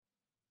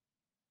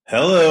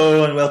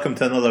Hello and welcome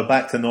to another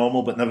back to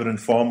normal but never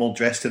informal,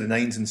 dressed to the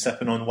nines and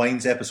sipping on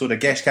wines episode of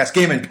Geshcast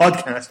Gaming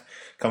Podcast,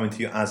 coming to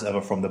you as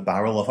ever from the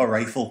barrel of a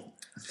rifle.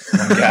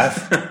 I'm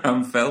Gav.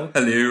 I'm Phil.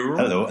 Hello.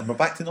 Hello, and we're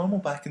back to normal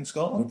back in We're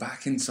Scotland.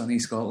 back in sunny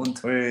Scotland.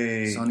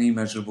 Hey. Sunny,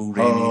 miserable,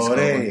 rainy Scotland.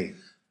 Hooray.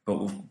 But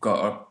we've got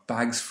our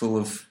bags full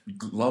of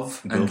love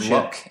and Bullshit.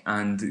 luck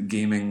and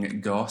gaming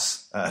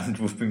goss. And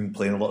we've been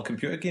playing a lot of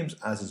computer games,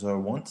 as is our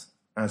wont,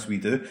 as we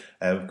do.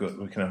 We're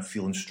kind of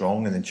feeling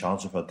strong and in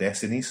charge of our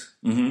destinies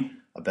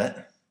a bit.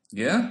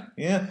 Yeah?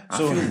 Yeah. I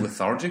feel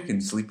lethargic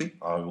and sleepy.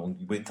 I will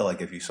wait until I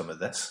give you some of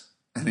this.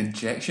 An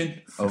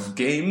injection of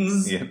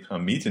games. Yep, a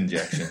meat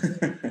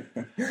injection.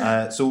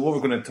 So what we're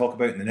going to talk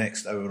about in the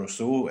next hour or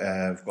so,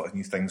 we've got a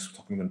new things we're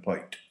talking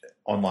about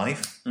on live.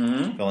 Phil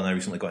and I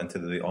recently got into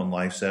the on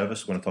live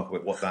service. We're going to talk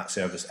about what that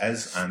service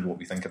is and what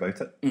we think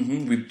about it.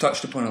 We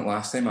touched upon it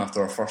last time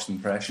after our first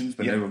impressions,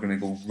 but Yep. now we're going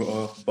to go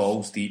raw,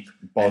 balls deep.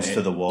 Balls in to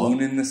it, the wall.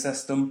 Owning the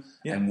system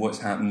Yep. and what's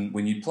happened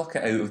when you pluck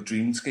it out of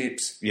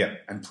dreamscapes Yeah,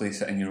 and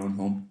place it in your own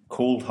home.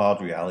 cold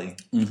hard reality.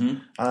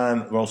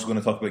 We're also going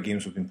to talk about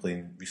games we've been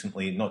playing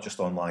recently, not just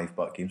on live,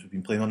 but games we've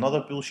been playing on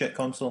other bullshit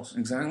consoles.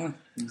 Exactly.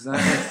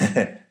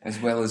 As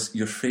well as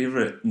your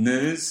favourite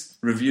news,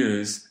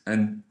 reviews,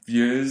 and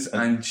views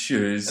and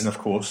shoes. And of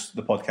course,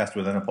 the podcast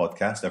within a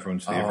podcast,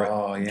 everyone's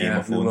favourite game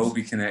of we will phones.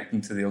 be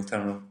connecting to the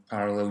alternative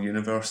parallel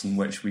universe in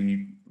which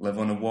we live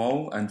on a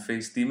wall and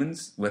face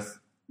demons with,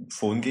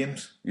 Phone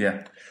games.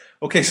 yeah.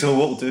 Okay, so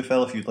what we'll do,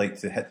 Phil, if you'd like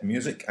to hit the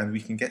music and we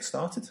can get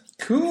started.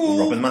 Cool.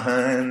 Rubbing my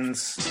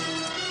hands.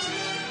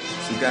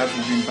 So, Gav,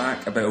 we've been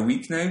back about a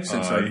week now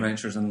since our Aye.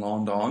 adventures in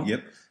London.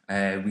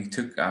 Yep. We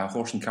took a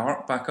horse and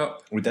cart back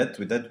up. We did.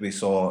 We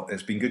saw,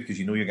 it's been good because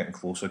you know you're getting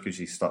closer because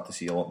you start to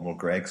see a lot more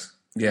Gregs.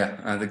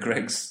 Yeah, the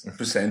Greg's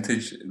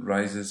percentage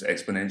rises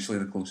exponentially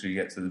the closer you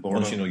get to the border.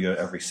 Once you know you're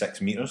every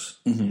 6 metres,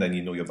 then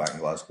you know you're back in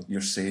Glasgow. You're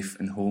safe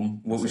and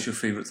home. What was your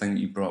favourite thing that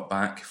you brought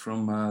back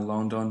from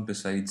London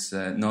besides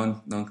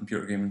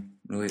non-computer gaming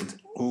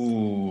related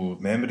Ooh,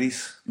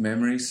 memories.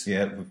 memories?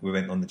 Yeah, we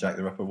went on the Jack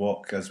the Ripper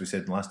walk, as we said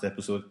in the last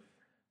episode.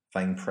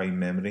 Fine prime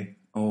memory.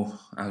 Oh,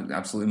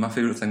 absolutely. My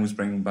favourite thing was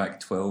bringing back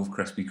 12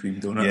 Krispy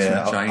Kreme donuts in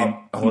Yeah, a giant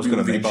I was going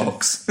to unwieldy mention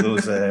box.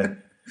 those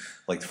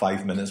like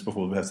 5 minutes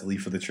before we have to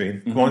leave for the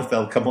train. Come on,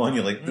 Phil, come on.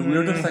 You're like, The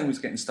weirder thing was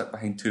getting stuck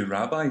behind two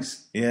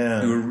rabbis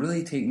yeah. who were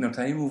really taking their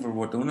time over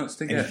what donuts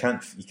to And get.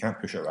 you can't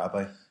push a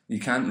rabbi. You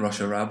can't rush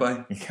a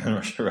rabbi. You can't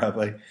rush a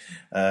rabbi.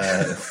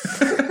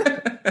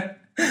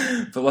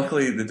 But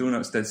luckily, the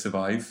donuts did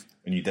survive.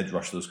 And you did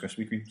rush those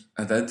Krispy Kremes.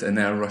 I did, and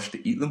then I rushed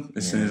to eat them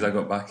as soon as I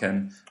got back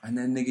in. And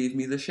then they gave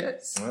me the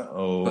shits.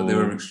 Uh-oh. But they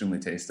were extremely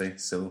tasty,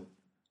 so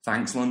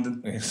thanks,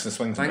 London. It's the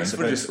swings and Thanks for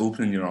roundabouts. just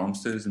opening your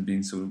arms to us and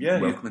being so Yeah,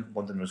 welcoming.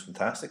 London was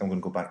fantastic. I'm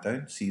going to go back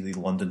down, see the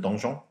London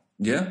Donjon.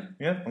 Yeah,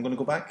 Yeah, I'm going to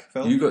go back,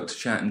 Phil. you got to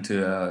chatting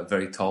to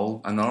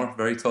another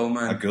very tall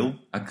man. A ghoul.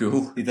 A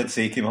ghoul. He did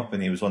say he came up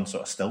and he was on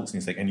sort of stilts and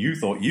he's like, and you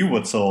thought you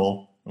were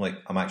tall. I'm like,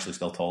 I'm actually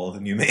still taller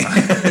than you, mate.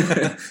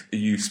 Are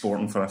you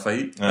sporting for a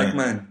fight, Aye. big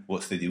man?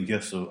 What's the deal here?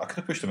 So I could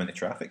have pushed him into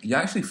traffic. You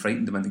actually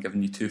frightened him into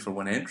giving you 2 for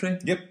 1 entry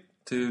Yep.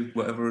 to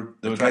whatever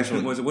There were attraction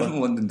guys it was. It wasn't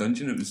London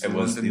Dungeon, it was It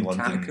was London the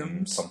London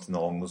Catacombs. something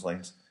along those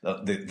lines.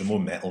 The more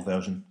metal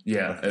version.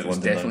 Yeah, of it was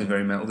London definitely Dungeon.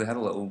 very metal. They had a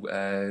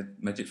little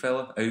midget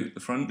fella out the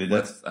front They did.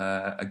 with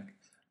a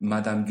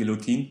Madame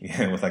Guillotine.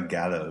 Yeah, with a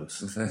gallows.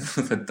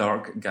 With a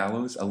dark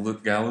gallows, a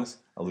Luke gallows.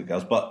 I look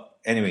gallows. But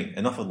anyway,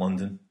 enough of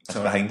London. That's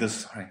Sorry. behind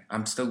us. Sorry,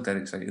 I'm still dead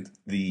excited.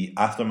 The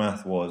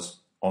aftermath was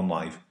on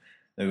live.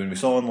 Now, when we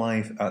saw on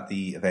live at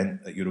the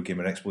event at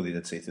Eurogamer Expo, they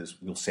did say to us,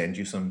 we'll send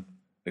you some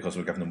because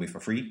we're giving them away for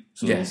free.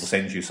 So Yes. we'll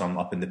send you some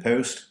up in the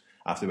post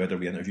after we had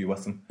our interview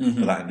with them.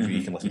 For that interview,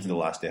 you can listen to the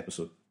last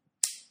episode.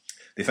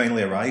 They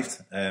finally arrived.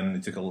 They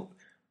took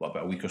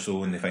about a week or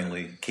so, and they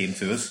finally came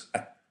to us.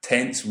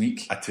 Tense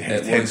week.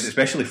 It was.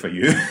 Especially for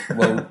you.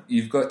 Well,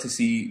 you've got to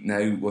see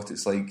now what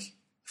it's like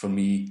for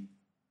me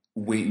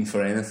waiting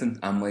for anything.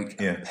 I'm like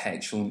Yeah. a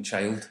petulant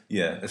child.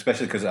 Yeah,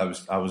 especially because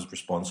I was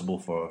responsible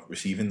for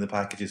receiving the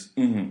packages.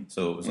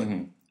 So it was like,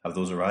 have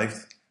those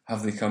arrived?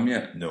 Have they come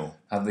yet? No.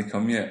 Have they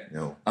come yet?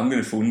 No. I'm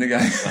going to phone the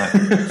guy.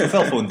 So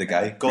Phil phoned the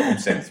guy, got them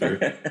sent through,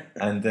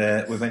 and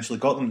we eventually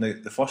got them.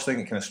 The first thing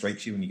that kind of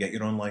strikes you when you get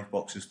your OnLive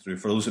boxes through,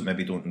 for those that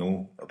maybe don't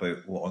know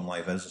about what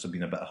OnLive is, there's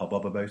been a bit of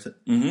hubbub about it.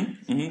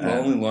 We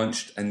only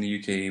launched in the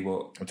UK,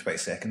 what?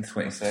 22nd,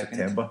 22nd. of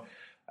September.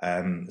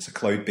 It's a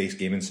cloud-based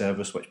gaming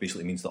service, which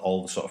basically means that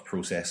all the sort of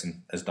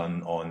processing is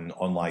done on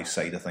OnLive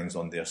side of things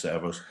on their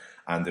servers,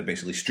 and they're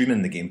basically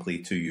streaming the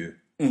gameplay to you.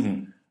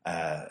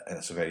 And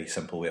it's a very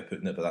simple way of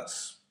putting it, but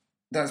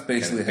That's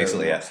basically how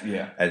basically it works. it.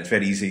 Yeah. And it's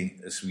very easy.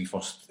 As we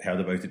first heard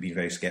about it, being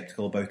very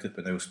sceptical about it,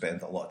 but now we've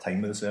spent a lot of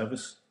time with the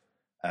service,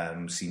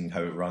 seeing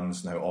how it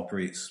runs and how it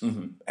operates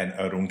in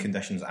our own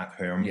conditions at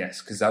home.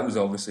 Yes, because that was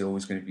obviously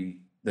always going to be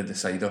the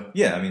decider.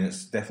 Yeah, I mean,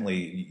 it's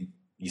definitely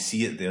you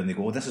see it there, and they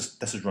go, oh, "This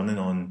is running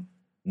on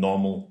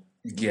normal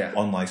Yeah.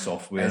 online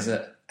software." Is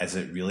it? Is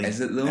it really? Is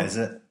it though? Is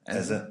it?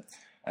 Is it?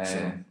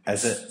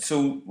 Is it?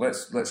 So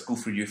let's go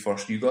for you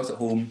first. You got it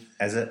home.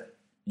 Is it?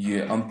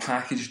 You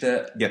unpackaged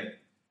it. Yep.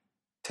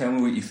 Tell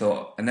me what you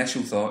thought.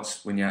 Initial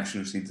thoughts when you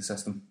actually received the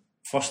system.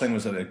 First thing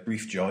was a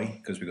brief joy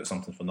because we got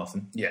something for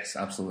nothing. Yes,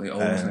 absolutely.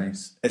 Always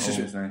nice.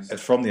 Nice.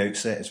 It's from the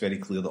outset. It's very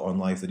clear that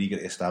OnLive they're eager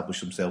to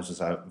establish themselves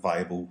as a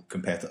viable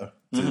competitor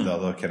to the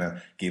other kind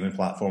of gaming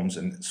platforms.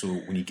 And so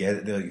when you get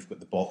it there, you've got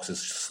the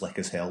boxes slick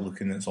as hell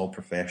looking. It's all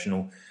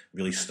professional,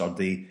 really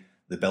sturdy.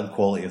 The build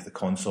quality of the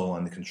console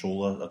and the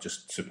controller are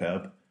just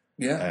superb.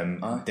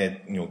 Yeah,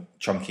 dead,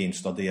 chunky and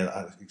sturdy.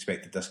 I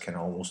expected this kind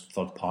of almost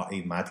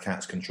third-party Mad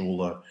Catz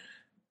controller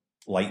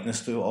lightness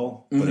to it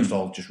all, but it's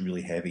all just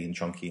really heavy and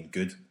chunky and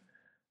good.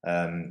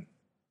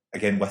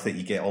 Again, with it,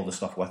 you get all the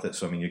stuff with it.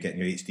 So, I mean, you're getting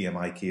your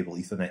HDMI cable,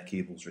 Ethernet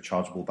cables,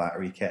 rechargeable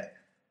battery kit,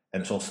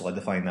 and it's all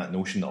solidifying that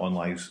notion that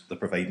OnLive's they're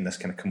providing this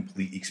kind of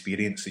complete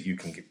experience that you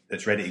can get,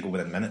 it's ready to go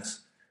within minutes,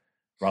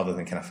 rather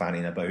than kind of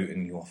fanning about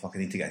and fuck, I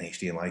need to get an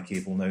HDMI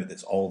cable now.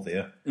 That's all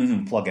there.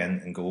 Plug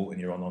in and go,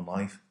 and you're on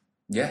OnLive.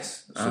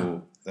 Yes.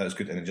 So that was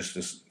good, and it just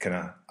is kind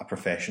of a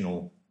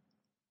professional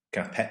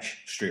kind of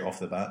pitch straight off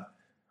the bat,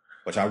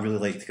 which I really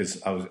liked because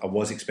I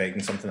was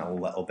expecting something a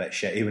little bit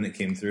shitty when it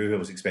came through. I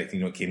was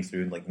expecting it came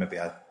through in like maybe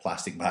a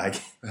plastic bag.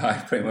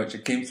 Pretty much.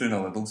 It came through in a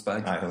Lidl's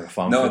bag. The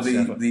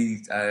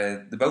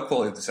build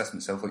quality of the system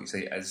itself, like you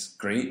say, is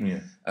great.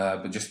 Yeah.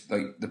 But just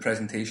like the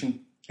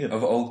presentation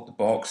of it all, the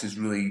box is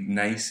really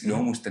nice. You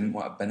almost didn't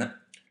want to bin it.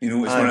 It's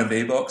one of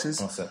the boxes.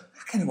 That's it.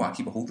 I kind of want to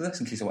keep a hold of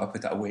this in case I want to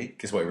put it away. In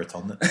case I want to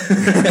return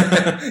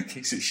it. In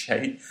case it's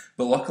shite.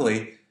 But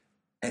luckily,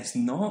 it's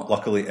not.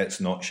 Luckily, it's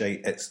not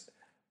shite. It's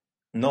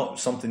not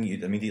something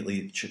you'd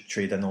immediately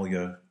trade in all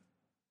your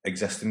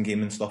existing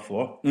gaming stuff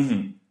for,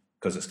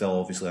 because it's still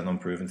obviously an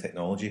unproven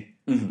technology.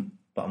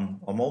 But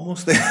I'm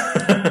almost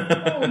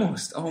there.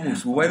 almost.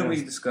 Well, why don't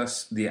we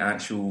discuss the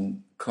actual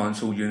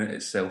console unit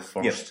itself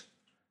first? Yep.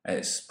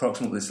 It's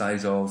approximately the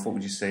size of, what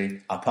would you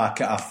say? A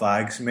packet of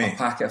fags, mate. A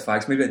packet of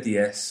fags, maybe a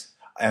DS.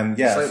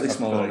 Slightly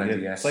smaller than a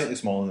DS. Slightly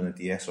smaller than a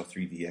DS or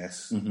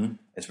 3DS.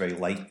 It's very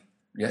light.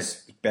 Yes.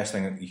 It's the best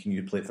thing you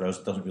can play it for us.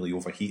 It doesn't really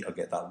overheat or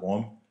get that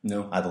warm.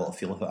 No. I had a little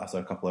feel of it after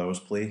a couple of hours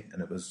play,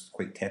 and it was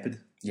quite tepid.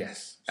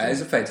 Yes. So, it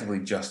is effectively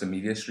just a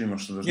media streamer,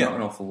 so there's not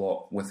an awful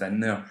lot within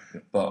there.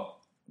 But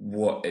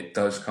what it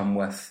does come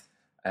with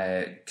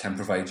can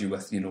provide you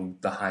with,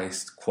 the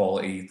highest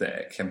quality that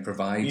it can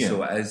provide. Yeah.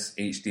 So it is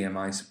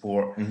HDMI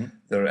support.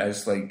 There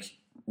is like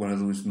one of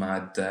those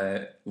mad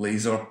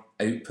laser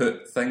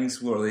output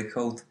things. What are they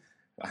called?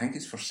 I think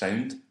it's for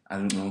sound. I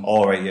don't know.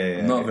 Oh, right, yeah.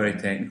 I'm not very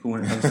technical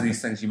when it comes to these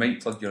things. You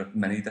might plug your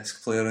mini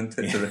disc player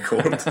into it to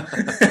record.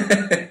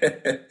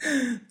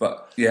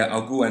 But yeah,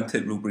 I'll go into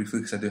it real briefly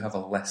because I do have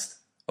a list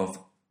of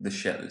the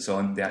shit that's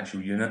on the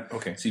actual unit.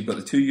 Okay. So you've got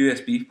the two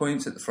USB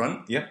points at the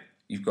front. Yep.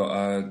 You've got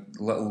a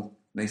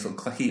nice little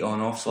clicky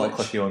on-off switch.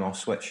 Clicky on-off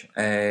switch.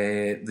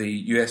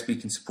 The USB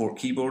can support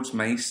keyboards,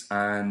 mice,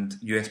 and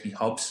USB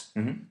hubs.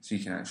 So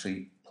you can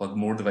actually plug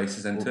more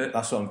devices into it.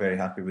 That's what I'm very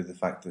happy with, the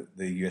fact that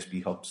the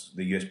USB hubs,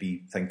 the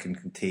USB thing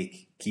can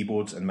take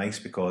keyboards and mice,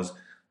 because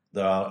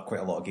there are quite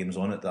a lot of games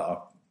on it that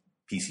are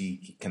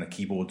PC kind of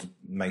keyboard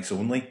mice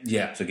only.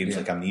 Yeah. So games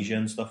like Amnesia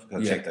and stuff,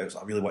 I checked out, so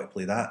I really want to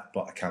play that,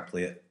 but I can't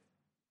play it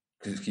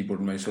because it's keyboard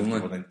and mouse only.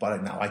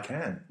 But now I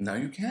can. Now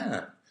you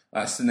can.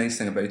 That's the nice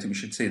thing about it. We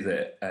should say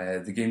that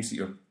the games that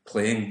you're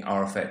playing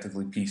are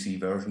effectively PC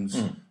versions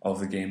of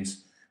the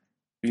games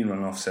being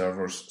run off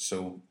servers.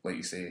 So, like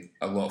you say,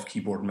 a lot of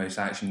keyboard and mouse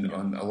action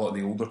on a lot of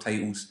the older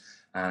titles,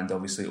 and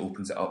obviously it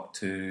opens it up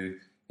to,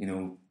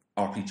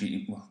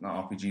 RPG, well,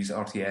 not RPGs,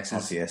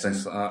 RTSs,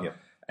 things like that. Yep.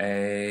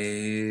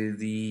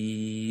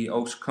 The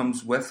also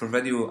comes with, for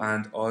video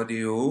and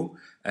audio,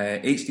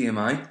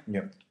 HDMI.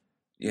 Yep.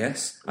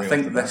 Yes, I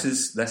think this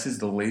is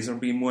the laser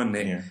beam one.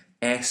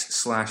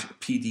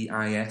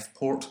 S/PDIF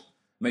port.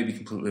 Might be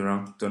completely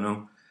wrong. Don't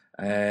know.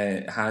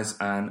 It has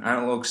an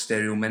analog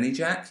stereo mini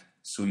jack,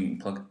 so you can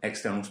plug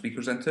external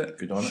speakers into it.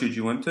 Good on should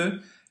you want to.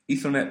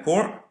 Ethernet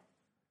port,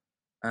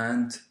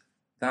 and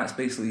that's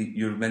basically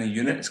your mini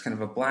unit. It's kind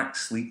of a black,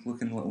 sleek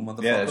looking little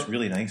motherfucker. Yeah, it's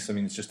really nice. I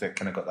mean, it's just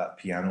kind of got that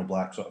piano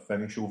black sort of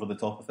finish over the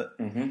top of it.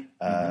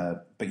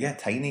 But yeah,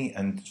 tiny,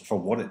 and for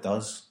what it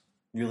does,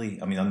 really,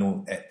 I mean, I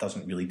know it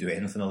doesn't really do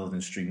anything other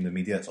than stream the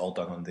media. It's all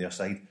done on their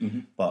side.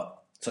 But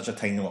such a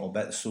tiny little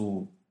bit,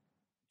 so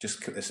you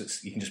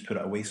can just put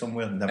it away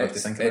somewhere and never have to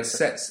think about it. It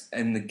sits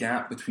in the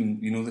gap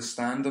between, the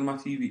stand on my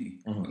TV,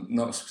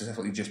 not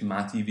specifically just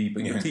my TV,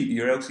 but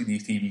your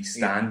LCD TV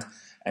stand,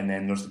 and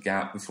then there's the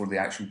gap before the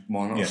actual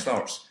monitor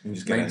starts.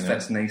 Mine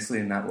fits nicely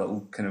in that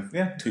little kind of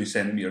 2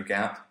 centimetre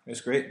gap.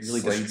 It's great. It really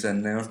slides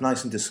in there. It's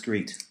nice and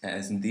discreet. It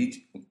is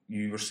indeed.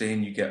 You were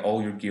saying you get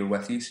all your gear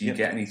with you, so you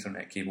get an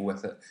Ethernet cable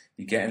with it,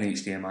 you get an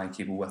HDMI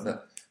cable with it,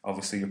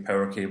 obviously your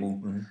power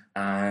cable,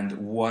 and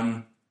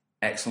one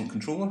excellent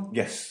controller.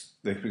 Yes,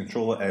 the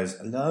controller is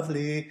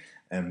lovely,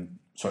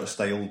 sort of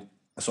styled,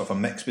 sort of a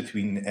mix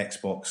between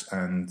Xbox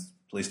and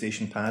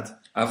PlayStation pad.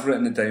 I've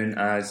written it down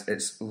as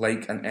it's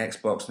like an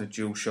Xbox and a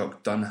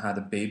DualShock done had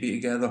a baby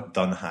together.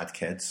 Done had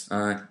kids.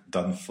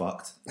 Done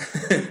fucked.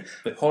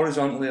 But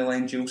horizontally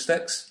aligned dual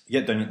sticks. Yeah,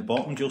 down at the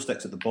bottom, dual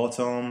sticks at the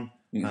bottom.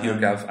 You can hear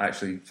Gav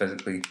actually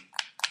physically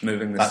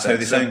moving the That's how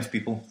they sticks. sound,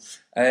 people.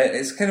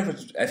 It's kind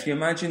of, if you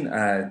imagine,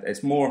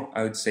 it's more,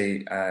 I would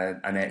say,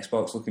 an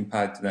Xbox-looking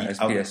pad than it is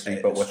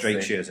PS3, but with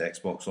straight shares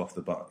Xbox off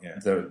the butt. Yeah,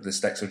 the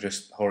sticks are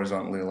just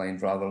horizontally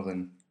aligned rather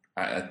than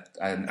at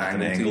an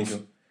angle. angles.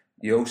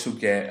 You also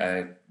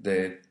get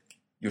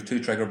your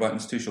 2 trigger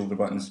buttons, 2 shoulder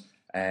buttons,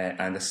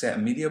 and a set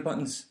of media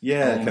buttons.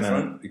 Yeah, along the kind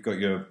front. of. You've got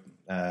your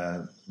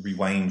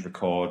rewind,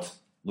 record,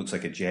 looks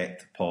like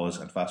eject, pause,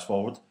 and fast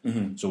forward.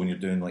 Mm-hmm. So when you're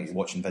doing like you're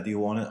watching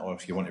video on it, or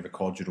if you want to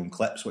record your own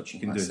clips, which you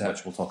can do,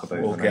 which we'll talk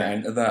about. We'll get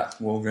into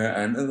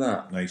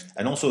that. Nice.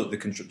 And also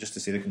just to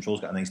say, the control's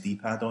got a nice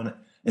D-pad on it.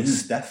 It's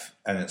stiff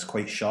and it's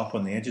quite sharp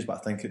on the edges, but I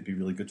think it'd be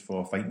really good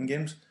for fighting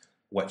games,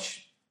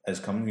 which is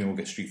coming. We'll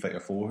get Street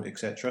Fighter 4,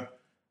 etc.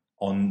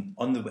 On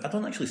the. I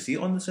don't actually see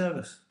it on the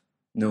service.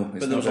 No,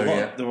 but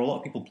there were a lot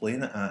of people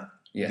playing it at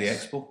the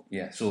expo.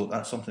 Yes. So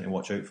that's something to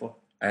watch out for.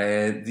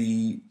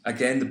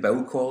 The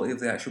build quality of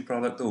the actual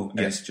product though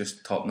is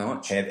just top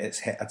notch.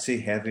 I'd say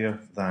heavier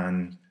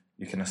than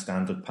your kind of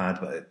standard pad,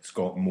 but it's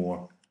got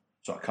more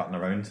sort of cutting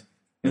around.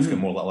 It's got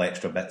more little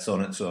extra bits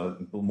on it, so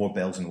more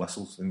bells and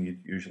whistles than you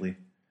usually.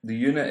 The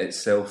unit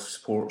itself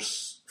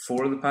supports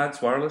 4 of the pads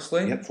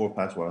wirelessly. Yep, 4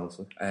 pads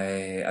wirelessly.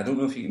 I don't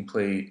know if you can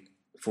play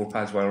 4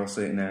 pads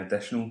wirelessly and then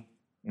additional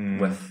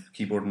with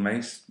keyboard and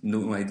mouse.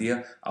 No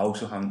idea. I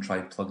also haven't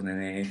tried plugging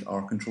in any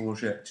AR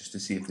controllers yet, just to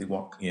see if they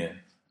work. Yeah.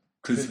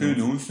 Because who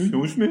knows? Who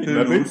knows, mate?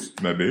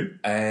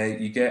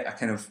 Maybe. You get a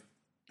kind of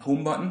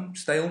home button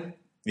style.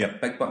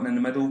 Yep. Big button in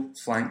the middle,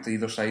 flanked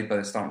either side by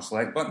the start and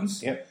select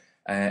buttons. Yep.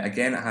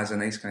 Again, it has a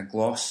nice kind of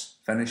gloss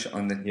finish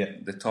on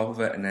the top of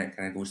it, and then it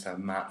kind of goes to a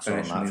matte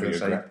finish on either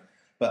side. Grip.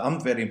 But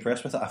I'm very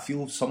impressed with it. I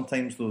feel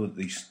sometimes though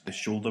the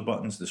shoulder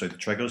buttons, the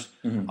triggers,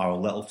 are a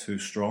little too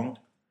strong.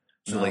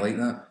 So I like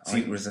that. I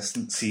like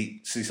resistance.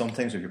 See,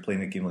 sometimes if you're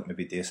playing a game like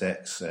maybe Deus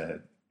Ex,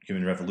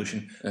 Human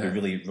Revolution, you're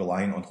really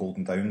relying on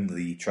holding down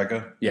the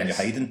trigger when you're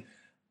hiding.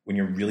 When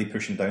you're really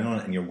pushing down on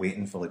it and you're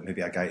waiting for like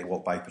maybe a guy to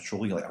walk by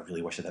patrol, you're like, I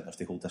really wish I didn't have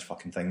to hold this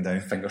fucking thing down.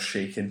 Fingers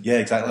shaking. Yeah,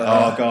 exactly.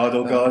 Oh god,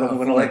 I'm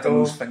going to let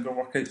go. Those finger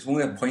workouts. It's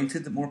only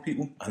pointed at more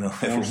people. I know.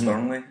 More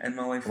sternly in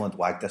my life. I want to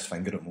wag this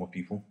finger at more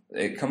people.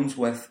 It comes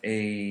with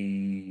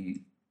a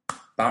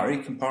battery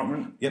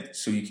compartment. Yep.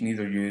 So you can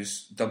either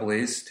use two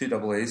AA's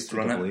to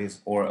run it,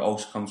 or it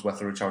also comes with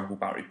a rechargeable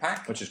battery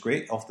pack, which is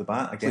great off the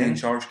bat. Again, plain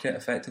charge kit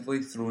effectively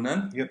thrown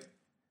in. Yep.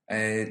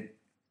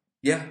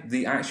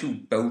 The actual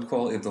build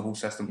quality of the whole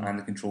system and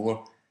the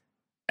controller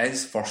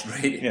is first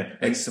rate. Yeah,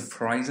 it's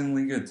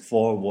surprisingly good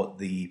for what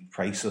the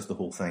price of the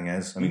whole thing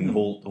is. I mean, the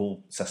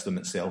whole system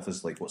itself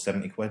is like what,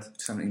 70 quid,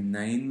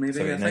 79 maybe.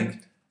 79.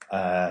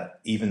 I think.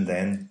 Even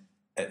then,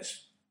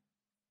 it's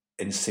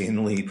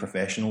insanely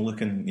professional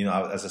looking. You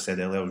know, as I said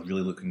earlier, I was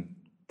really looking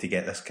to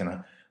get this kind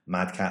of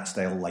Mad Cat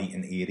style, light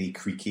and airy,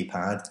 creaky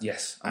pad.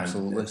 Yes,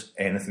 absolutely.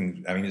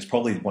 It's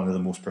probably one of the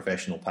most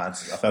professional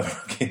pads I've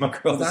ever came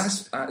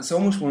across. Well, it's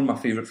almost one of my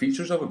favourite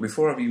features of it.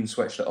 Before I've even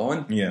switched it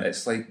on,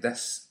 it's like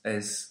this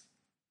is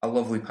a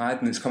lovely pad,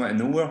 and it's come out of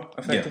nowhere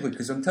effectively.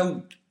 Because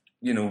until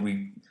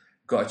we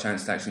got a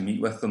chance to actually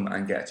meet with them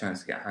and get a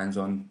chance to get hands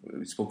on,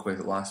 we spoke about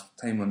it last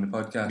time on the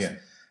podcast.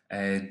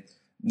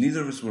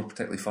 Neither of us were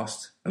particularly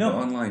fussed about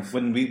on live.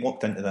 When we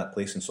walked into that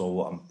place and saw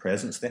what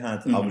presents they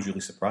had, I was really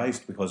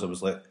surprised because I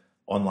was like,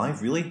 on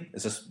live, really?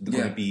 Is this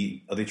going to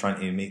be? Are they trying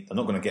to make? They're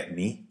not going to get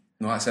me.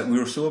 No, that's it. We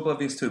were so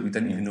oblivious to it, we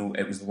didn't even know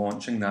it was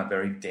launching that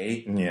very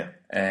day.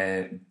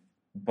 Yeah.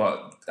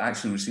 But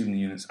actually receiving the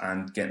units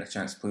and getting a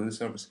chance to play the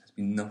service has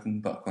been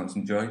nothing but a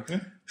constant joy. Yeah.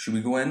 Should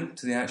we go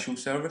into the actual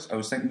service? I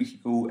was thinking we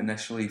could go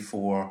initially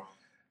for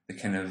the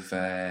kind of.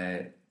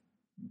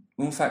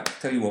 Well, in fact,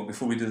 tell you what.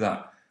 Before we do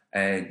that.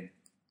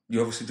 You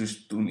obviously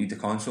just don't need the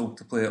console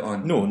to play it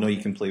on. No, you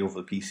can play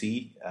over the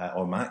PC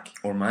or Mac.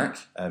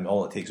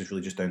 All it takes is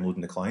really just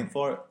downloading the client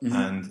for it,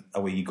 and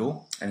away you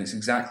go. And it's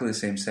exactly the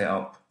same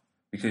setup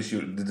because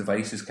the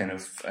device is kind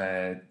of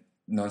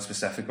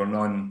non-specific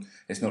or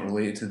it's not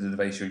related to the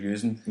device you're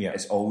using. Yeah.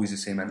 It's always the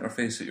same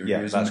interface that you're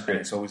using. That's great.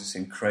 And it's always the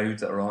same crowd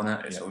that are on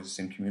it. It's always the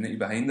same community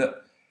behind it.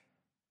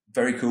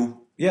 Very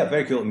cool. Yeah,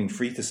 very cool. I mean,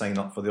 free to sign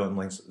up for the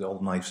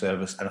online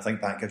service, and I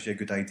think that gives you a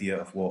good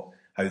idea of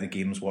how the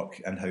games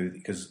work and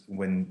because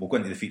when we'll go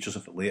into the features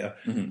of it later,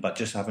 but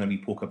just having a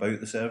wee poke about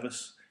the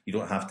service, you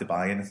don't have to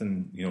buy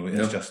anything.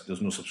 It's just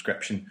there's no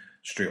subscription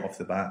straight off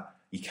the bat.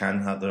 You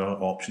can have there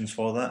are options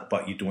for that,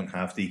 but you don't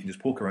have to. You can just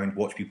poke around,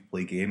 watch people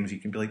play games. You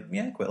can be like,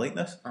 yeah, I quite like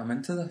this. I'm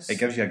into this. It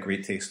gives you a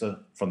great taster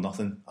for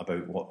nothing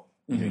about what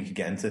you can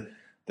get into.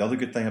 The other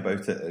good thing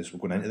about it is we're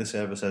going into the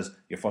service is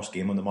your first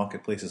game on the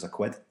marketplace is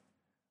 £1.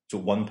 So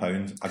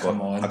 £1.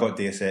 I got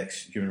Deus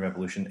Ex Human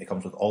Revolution. It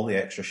comes with all the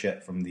extra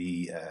shit from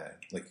the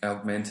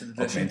augmented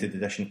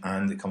edition,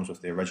 and it comes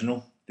with the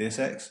original Deus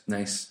Ex.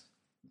 Nice.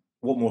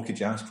 What more could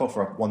you ask for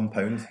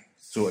 £1?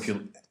 So if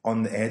you're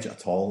on the edge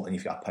at all and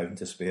you've got £1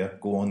 to spare,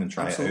 go on and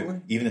try it out.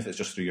 Even if it's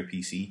just through your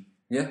PC.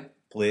 Yeah.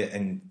 Play it,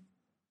 and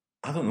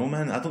I don't know,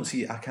 man. I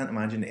can't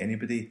imagine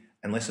anybody,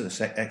 unless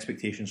the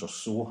expectations are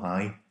so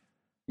high.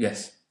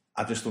 Yes.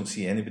 I just don't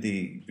see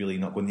anybody really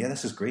not going, yeah,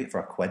 this is great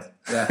for $1.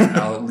 Yeah,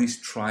 I'll at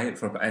least try it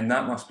for, and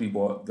that must be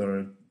what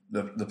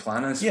the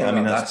plan is. Yeah, for I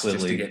mean, that's that's just to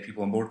clearly... get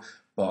people on board.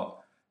 But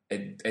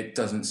it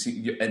doesn't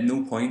seem. At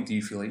no point do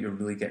you feel like you're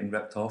really getting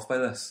ripped off by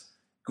this.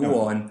 Go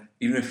on,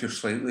 even if you're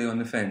slightly on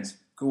the fence.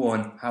 Go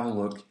on, have a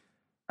look,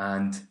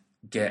 and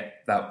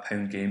get that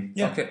 £1 game.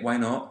 Yeah. Fuck it, why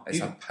not? It's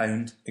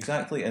 £1.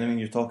 Exactly, and I mean,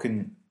 you're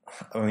talking...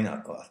 I mean,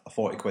 a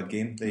 £40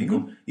 game, there you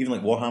go. Even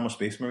like Warhammer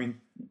Space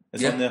Marine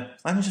is on there.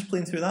 I'm just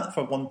playing through that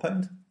for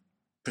 £1.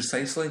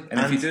 Precisely. And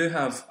if you do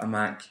have a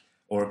Mac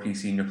or a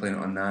PC and you're playing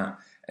it on that,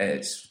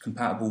 it's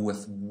compatible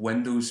with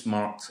Windows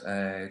marked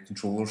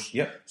controllers.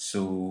 Yep.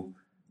 So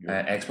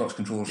Xbox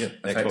controllers,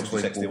 Xbox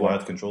 360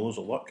 wired controllers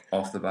will work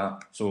off the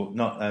bat. So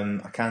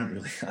I can't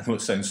really. I know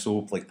it sounds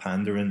so like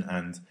pandering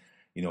and,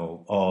 you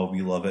know, oh,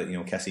 we love it, you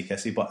know, kissy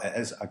kissy, but it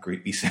is a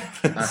great piece of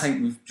service. I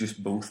think we've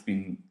just both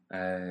been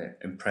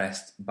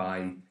impressed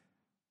by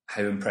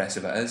how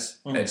impressive it is.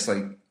 It's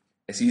like,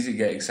 it's easy to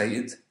get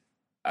excited.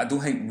 I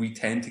don't think we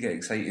tend to get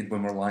excited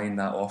when we're lying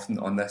that often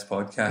on this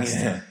podcast.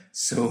 Yeah.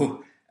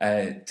 So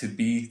to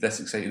be this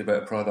excited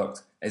about a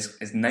product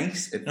is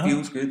nice. It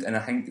feels good, and I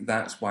think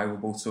that's why we're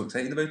both so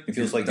excited about it. It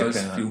feels like it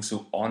does feel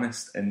so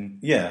honest and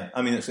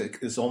I mean,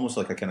 it's almost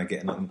like a kind of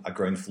getting on a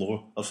ground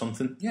floor of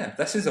something. Yeah,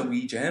 this is a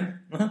wee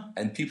gem,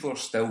 and people are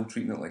still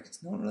treating it like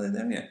it's not really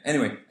there yet.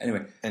 Anyway,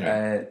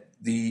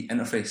 the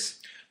interface.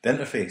 The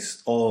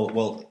interface. Oh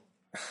well,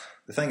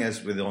 the thing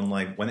is with the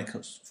OnLive, when it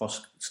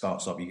first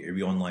starts up, you get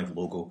your OnLive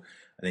logo,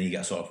 and then you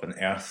get sort of an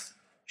Earth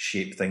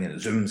shaped thing, and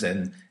it zooms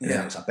in, and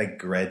then it's a big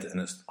grid,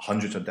 and it's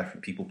hundreds of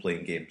different people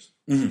playing games.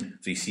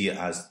 So you see it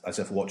as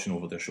if watching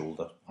over their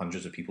shoulder,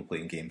 hundreds of people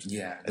playing games.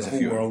 Yeah, the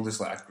whole world is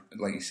like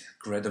you say,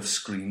 a grid of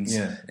screens,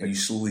 and you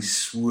slowly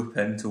swoop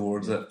in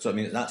towards it. So I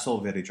mean, that's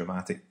all very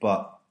dramatic,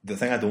 but the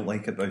thing I don't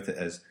like about it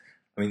is,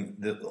 I mean,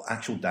 the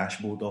actual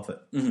dashboard of it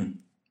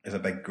is a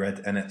big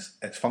grid, and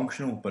it's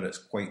functional, but it's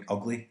quite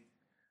ugly.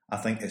 I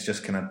think it's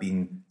just kind of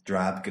been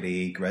drab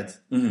grey grid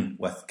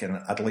with kind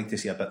of. I'd like to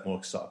see a bit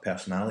more sort of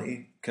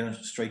personality kind of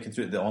striking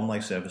through it. The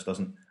OnLive service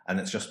doesn't, and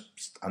it's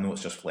just. I know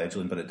it's just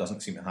fledgling, but it doesn't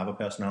seem to have a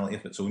personality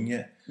of its own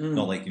yet.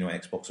 Not like, you know,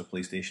 Xbox or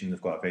PlayStation.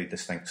 They've got a very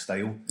distinct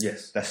style.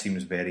 Yes, this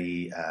seems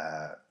very.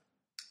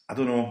 I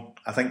don't know.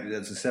 I think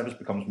as the service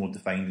becomes more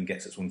defined and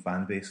gets its own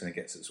fan base and it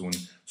gets its own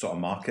sort of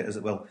market, as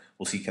it will,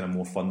 we'll see kind of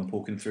more fun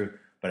poking through.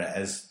 But it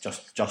is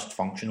just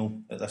functional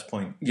at this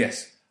point.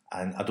 Yes.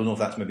 And I don't know if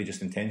that's maybe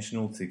just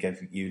intentional to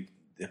give you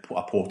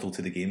a portal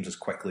to the games as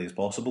quickly as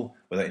possible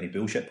without any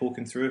bullshit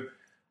poking through.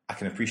 I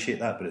can appreciate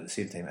that, but at the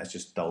same time, it's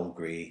just dull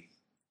grey.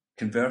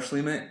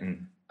 Conversely, mate,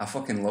 I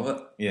fucking love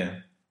it.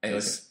 Yeah,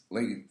 it's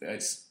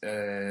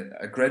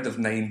a grid of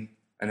 9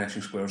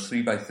 initial squares,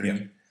 3x3. Yeah.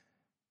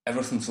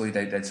 Everything's laid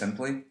out dead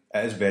simply.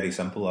 It is very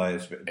simple.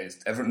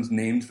 Everything's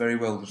named very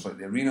well. There's like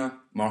the arena,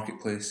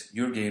 marketplace,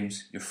 your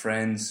games, your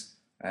friends,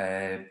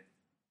 the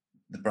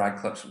brag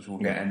clips, which we'll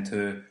get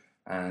into.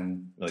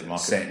 And like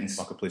settings,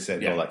 marketplace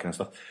settings, all that kind of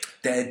stuff.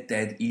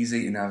 Dead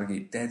easy to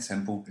navigate, dead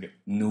simple,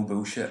 no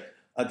bullshit.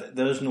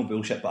 There is no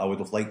bullshit, but I would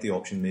have liked the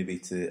option maybe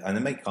to, and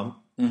it might come.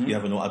 You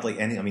never know. I'd like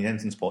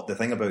anything spot. The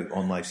thing about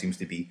OnLive seems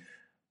to be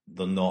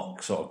they're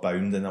not sort of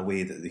bound in a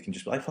way that they can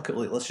just be like, fuck it,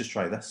 let's just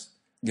try this.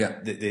 Yeah,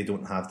 they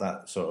don't have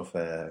that sort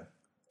of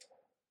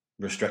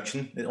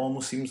restriction. It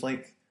almost seems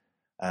like,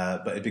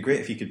 but it'd be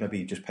great if you could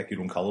maybe just pick your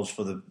own colours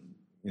for the.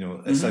 You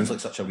know, it sounds like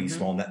such a wee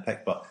small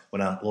nitpick, but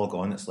when I log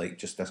on, it's like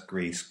just this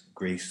grey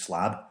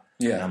slab.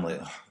 Yeah, and I'm like,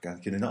 oh,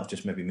 God, could they not have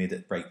just maybe made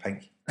it bright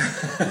pink?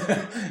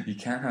 You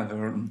can't have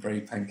everything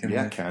bright pink. In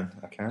I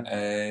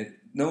can.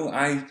 No,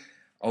 I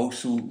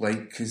also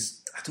like,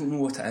 because I don't know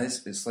what it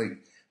is. It's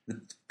like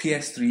the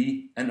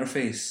PS3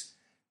 interface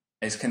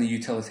is kind of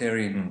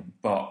utilitarian,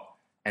 but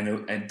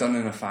and done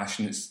in a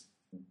fashion it's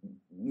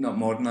not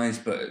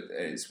modernised, but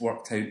it's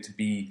worked out to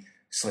be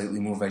slightly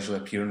more visually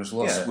appealing. There's a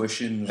lot of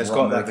swooshing. It's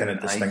got that kind of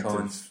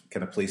distinctive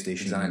kind of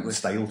PlayStation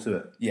style to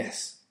it.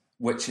 Yes,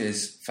 which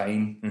is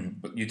fine,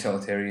 but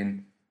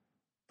utilitarian.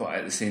 But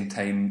at the same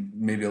time,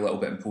 maybe a little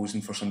bit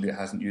imposing for somebody that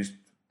hasn't used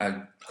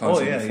a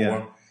console before.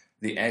 Yeah.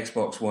 The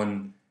Xbox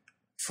One,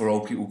 for all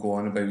people go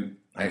on about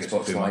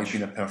Xbox Live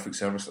being a perfect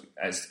service,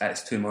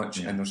 it's too much,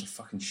 and there's a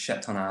fucking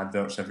shit ton of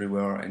adverts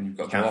everywhere, and you've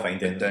got to walk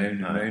it down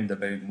and round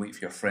about and wait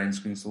for your friend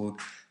screens to load.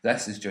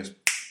 This is just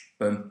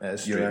boom,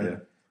 you're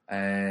in.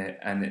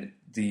 And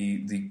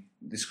the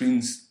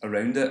screens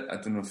around it, I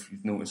don't know if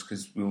you've noticed,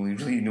 because we only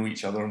really know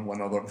each other and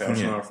one other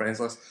person on our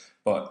friends list,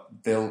 but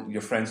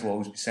your friends will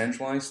always be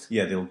centralised.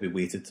 Yeah, they'll be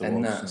weighted towards.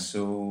 In that,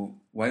 so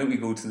why don't we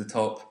go to the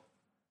top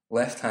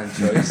left-hand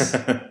choice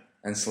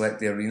and select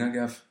the arena,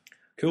 Gav?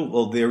 Cool.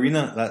 Well, the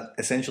arena, that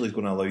essentially is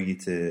going to allow you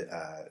to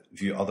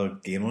view other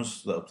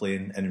gamers that are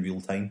playing in real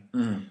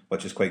time,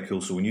 which is quite cool.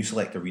 So when you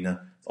select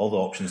arena, all the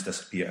options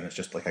disappear, and it's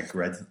just like a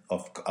grid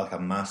of like a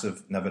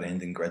massive,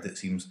 never-ending grid. It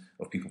seems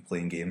of people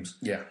playing games.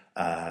 Yeah.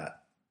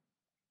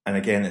 And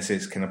again, it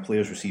says kind of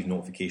players receive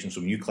notifications.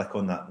 So when you click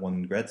on that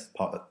one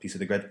piece of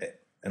the grid,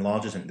 it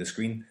enlarges into the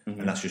screen,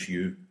 and that's just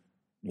you.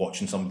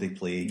 watching somebody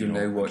play. You're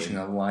now watching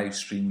a live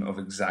stream of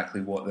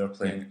exactly what they're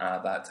playing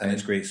at that time. And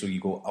it's great. So you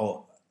go,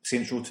 oh,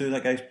 Saints Row 2,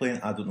 that guy's playing.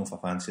 I don't know if I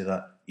fancy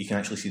that. You can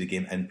actually see the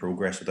game in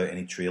progress without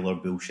any trailer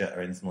bullshit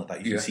or anything like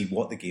that. You can see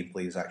what the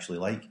gameplay is actually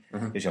like.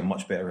 Gives you a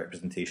much better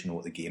representation of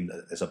what the game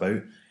is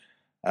about.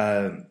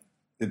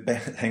 The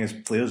best thing is,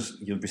 players,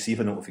 you'll receive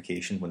a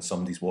notification when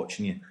somebody's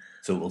watching you.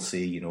 So it will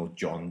say,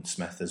 John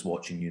Smith is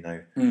watching you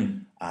now.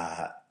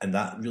 And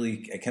that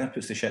really, it kind of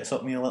puts the shits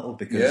up me a little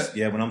because,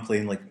 when I'm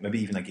playing, like,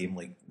 maybe even a game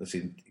like, let's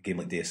say, a game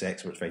like Deus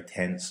Ex where it's very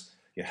tense,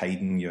 you're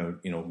hiding, you're,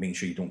 making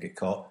sure you don't get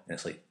caught, and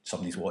it's like,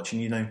 somebody's watching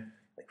you now.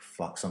 Like,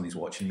 fuck, somebody's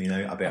watching me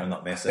now. I better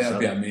not mess this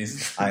up. That'd be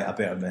amazing. I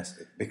better mess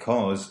it.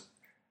 Because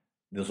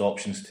there's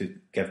options to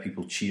give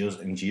people cheers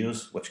and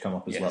jeers, which come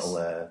up as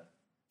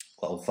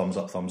little thumbs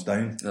up, thumbs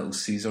down. Little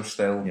Caesar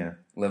style. Yeah.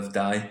 Live,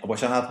 die.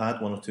 Which I have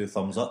had 1 or 2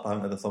 thumbs up. I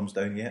haven't had a thumbs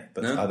down yet.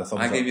 But no, I had a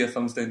thumbs up. gave you a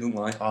thumbs down, don't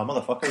lie. Oh,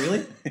 motherfucker,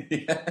 really?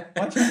 Yeah.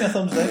 Why'd you give me a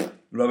thumbs down?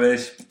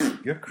 Rubbish.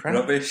 You're crap.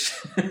 Rubbish.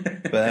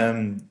 But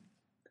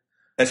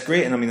it's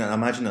great, and I mean, I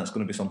imagine that's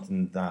going to be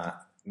something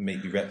that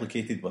might be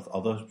replicated with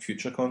other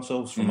future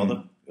consoles from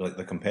other, like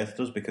the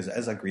competitors, because it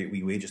is a great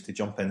wee way just to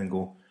jump in and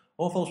go,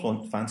 oh, if I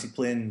was fancy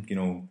playing,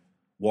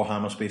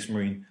 Warhammer Space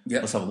Marine,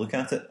 let's have a look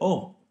at it.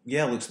 Oh,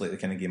 yeah, it looks like the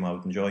kind of game I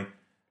would enjoy,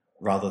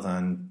 rather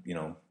than,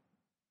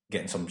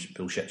 getting some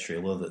bullshit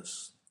trailer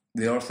that's...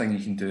 The other thing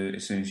you can do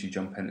as soon as you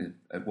jump into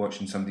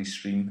watching somebody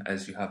stream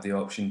is you have the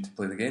option to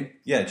play the game.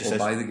 Yeah, just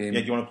buy the game. Yeah,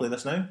 do you want to play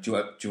this now? Do you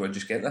want to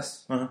just get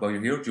this while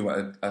you're here? Do you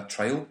want a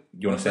trial? Do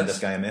you want to send this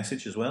guy a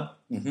message as well?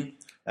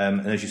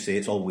 And as you say,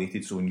 it's all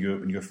weighted, so when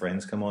your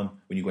friends come on,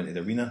 when you go into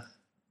the arena,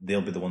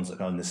 they'll be the ones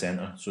that are in the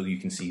centre, so you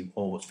can see,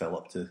 what's Phil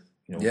up to.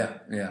 Yeah,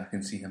 I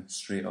can see him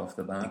straight off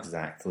the bat.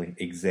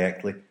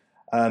 Exactly.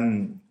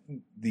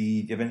 Do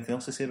you have anything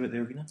else to say about the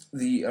arena?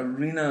 The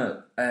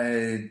arena,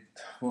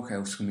 what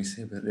else can we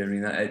say about the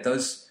arena? It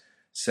does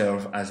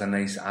serve as a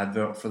nice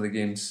advert for the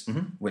games,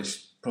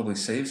 which probably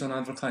saves on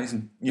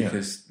advertising,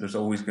 because there's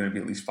always going to be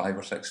at least 5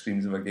 or 6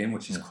 streams of a game,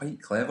 which is quite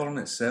clever in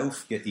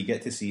itself. You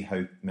get to see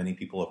how many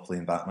people are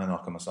playing Batman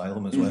Arkham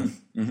Asylum as well.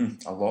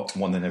 A lot.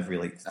 One in every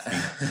 3.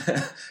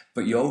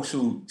 But you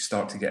also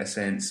start to get a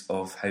sense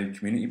of how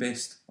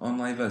community-based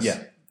OnLive is.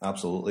 Yeah,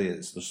 absolutely.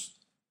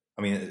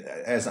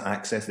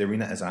 The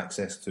arena has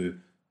access to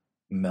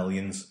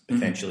millions,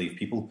 potentially, of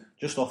people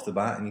just off the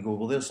bat, and you go,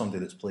 well, there's somebody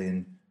that's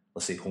playing,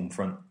 let's say,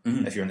 Homefront,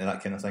 if you're into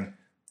that kind of thing.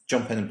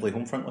 Jump in and play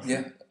Homefront with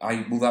them.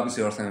 Well, that was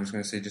the other thing I was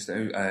going to say just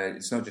now.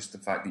 It's not just the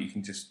fact that you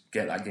can just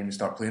get that game and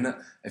start playing it.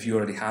 If you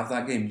already have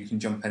that game, you can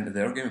jump into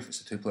their game if it's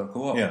a 2-player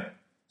co-op. Yeah.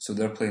 So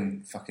they're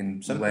playing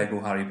fucking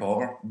Lego Harry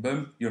Potter.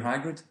 Boom, you're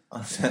Hagrid.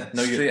 Now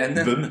Straight in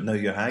there. Boom, now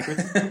you're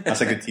Hagrid.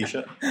 That's a good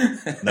t-shirt.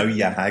 Now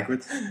you're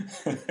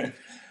Hagrid.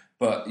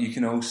 But you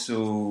can also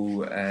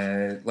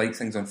like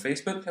things on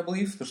Facebook, I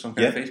believe. There's some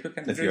kind of Facebook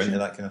integration. If you're into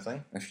that kind of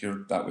thing. If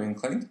you're that way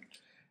inclined.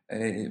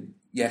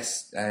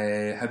 Yes.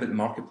 How about the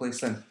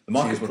marketplace then? The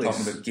marketplace. We're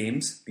talking about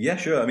games. Yeah,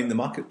 sure. I mean, the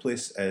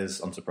marketplace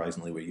is,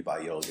 unsurprisingly, where you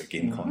buy all your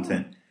game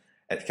content.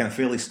 It's kind of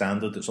fairly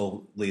standard. It's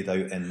all laid out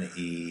in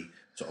a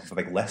sort of a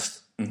big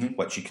list,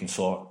 which you can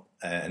sort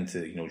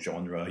into,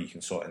 genre. You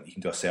can sort, and you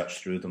can do a search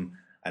through them,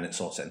 and it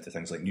sorts it into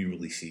things like new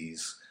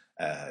releases,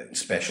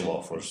 special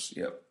offers,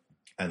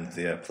 and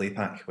the play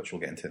pack, which we'll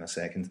get into in a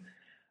second.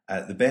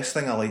 The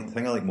thing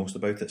I like most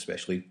about it,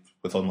 especially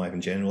with OnLive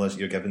in general, is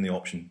you're given the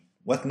option,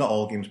 with not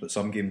all games, but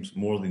some games,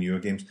 more than newer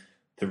games,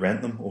 to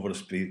rent them over a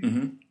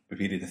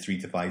period of 3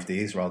 to 5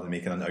 days rather than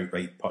making an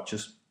outright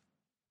purchase.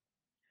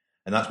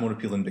 And that's more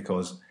appealing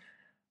because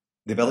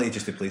the ability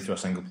just to play through a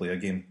single player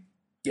game,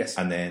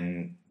 and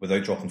then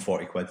without dropping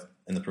 40 quid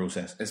in the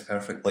process, it's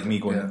perfect. Like me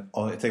going,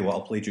 I tell you what,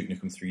 I'll play Duke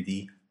Nukem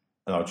 3D,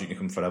 or Duke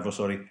Nukem Forever,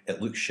 sorry.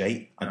 It looks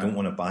shite. I don't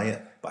want to buy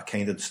it, but I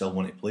kind of still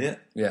want to play it.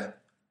 Yeah.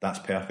 That's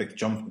perfect.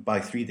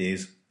 Buy 3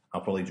 days. I'll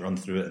probably run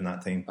through it in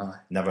that time.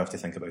 Never have to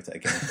think about it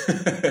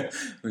again.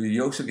 Well,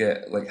 you also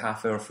get like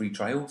half-hour free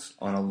trials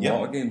on a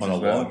lot of games.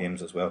 Lot of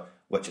games as well,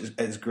 which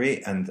is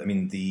great. And I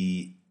mean,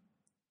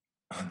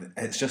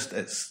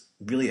 it's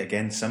really,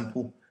 again,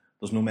 simple.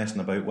 There's no messing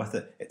about with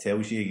it. It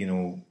tells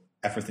you,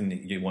 everything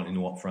that you want to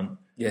know up front.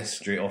 Yes,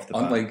 straight off the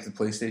bat. Unlike the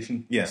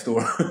PlayStation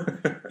store.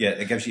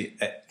 It gives you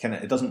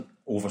it doesn't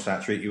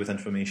oversaturate you with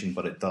information,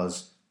 but it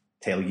does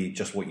tell you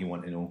just what you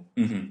want to know,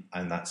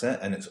 and that's it.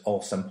 And it's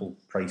all simple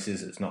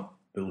prices. It's not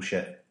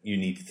bullshit. You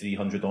need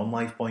 300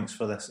 OnLive points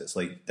for this. It's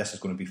like, this is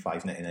going to be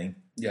 $5.99.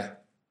 Yeah,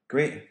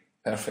 great,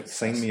 perfect.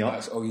 Sign me up.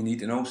 That's all you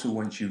need. And also,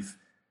 once you've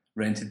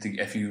rented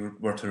if you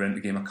were to rent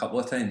the game a couple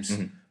of times,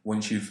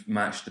 once you've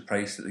matched the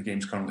price that the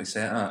game's currently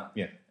set at,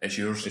 it's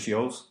yours. It's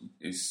yours.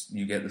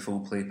 You get the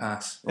full play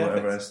pass, or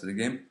whatever it is to the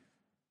game.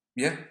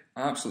 Yeah,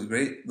 absolutely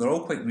great. They're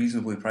all quite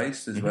reasonably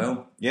priced as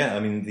well. Yeah,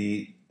 I mean,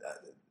 the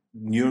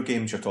newer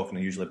games you're talking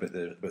usually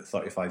about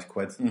 35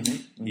 quid.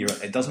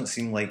 It doesn't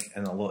seem like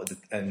in a lot of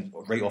and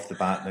right off the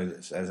bat, now that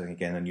it's, as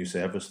again, a new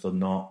service, they're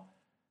not.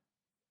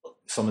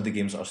 Some of the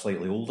games that are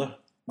slightly older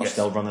are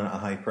still running at a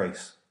high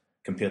price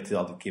compared to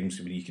other games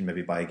where you can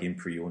maybe buy a game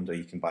pre-owned, or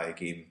you can buy a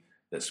game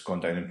that's gone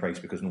down in price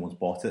because no one's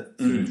bought it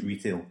through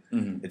retail.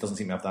 It doesn't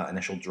seem to have that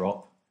initial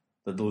drop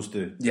that those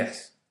do.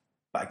 Yes.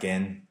 But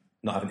again,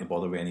 not having to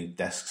bother with any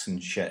discs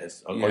and shit,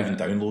 or even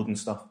downloading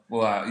stuff.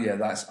 Well,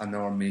 that's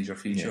another major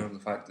feature, the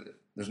fact that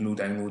there's no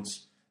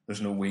downloads,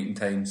 there's no waiting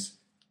times,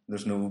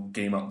 there's no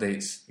game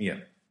updates. Yeah.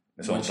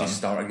 It's Once all you done.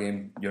 start a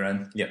game, you're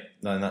in. Yeah,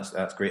 no, and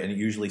that's great. And it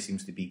usually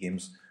seems to be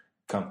games,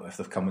 if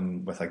they've come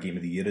in with a Game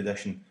of the Year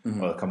edition or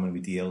they're coming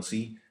with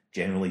DLC,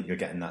 generally you're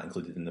getting that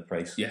included in the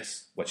price.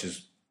 Yes. Which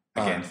is,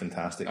 again,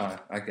 fantastic.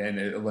 Again,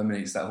 it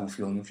eliminates that whole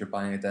feeling if you're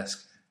buying a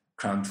disc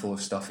crammed full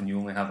of stuff and you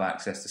only have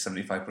access to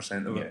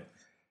 75% of it.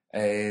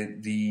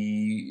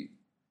 The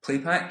Play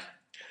Pack?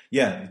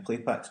 Yeah, the Play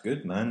Pack's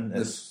good, man.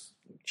 It's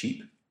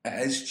cheap.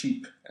 It is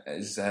cheap. It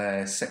is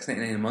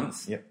 $6.99 a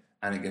month. Yep.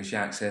 And it gives you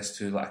access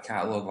to like a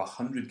catalogue of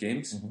 100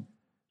 games.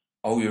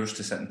 All yours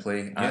to sit and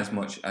play as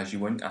much as you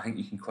want. I think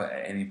you can quit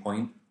at any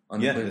point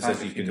on the Play it Pack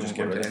says if you can just don't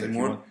get want rid it of it if you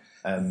anymore.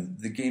 want.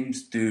 The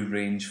games do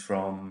range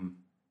from,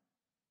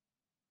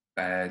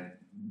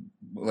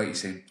 like you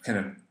say, kind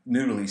of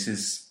new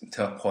releases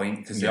to a point,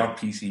 because they are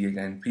PC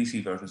again,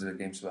 PC versions of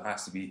the game, so it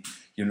has to be,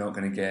 you're not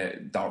going to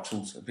get Dark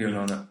Souls appearing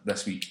on it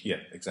this week. Yeah,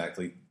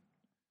 exactly.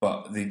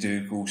 But they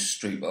do go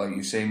straight, like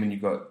you're saying, when you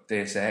got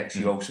Deus Ex,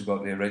 you also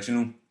got the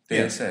original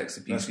Deus Ex,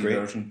 the PC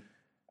version.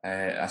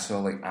 I saw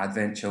like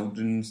Advent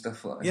Children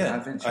stuff like that. Yeah,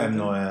 Advent I Children.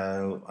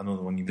 know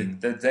the one you mean.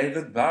 The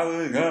David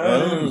Bowie.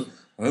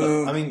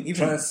 I mean,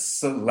 even press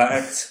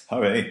select.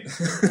 all right.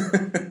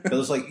 But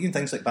there's like even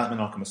things like Batman: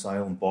 Arkham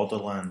Asylum,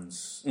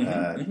 Borderlands,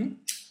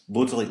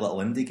 loads of like little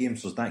indie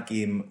games. There's that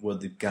game where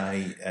the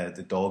guy,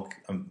 the dog,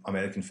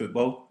 American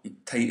football,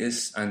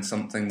 Titus and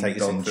something.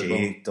 Titus dog and football.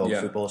 J, dog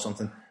football or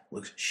something,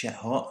 looks shit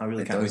hot. I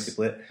really can't wait to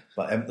play it.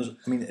 But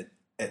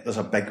there's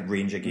a big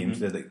range of games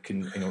there that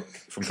can,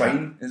 from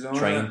Trine is on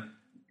Trine. it.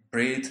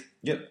 Braid.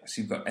 Yep.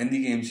 So you've got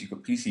indie games, you've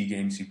got PC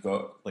games, you've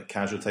got like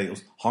casual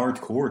titles,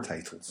 hardcore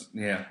titles.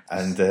 Yeah.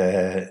 And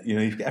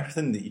you've got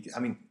everything that you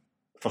can,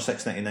 for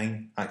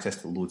 $6.99, access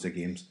to loads of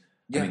games.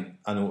 Yeah.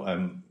 I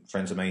know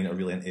friends of mine are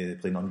really into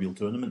playing Unreal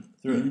Tournament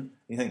through it.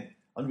 You think,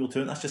 Unreal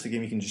Tournament, that's just a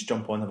game you can just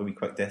jump on, have a wee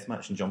quick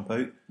deathmatch and jump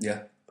out.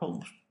 Yeah.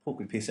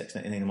 Probably pay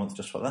 $6.99 a month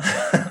just for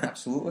that.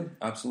 Absolutely.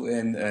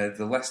 And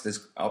the list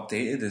is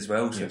updated as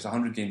well, so it's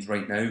 100 games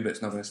right now, but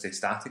it's not going to stay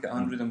static at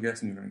 100. I'm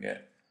guessing you're going to get,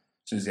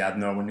 as soon as they add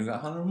another one, you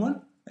got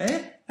 101.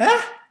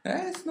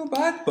 It's not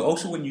bad. But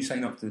also when you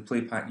sign up to the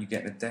Play Pack, you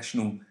get an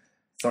additional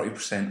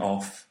 30%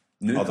 off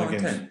new Other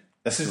content. games.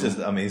 This is just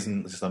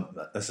amazing. This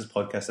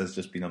podcast has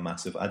just been a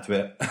massive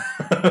advert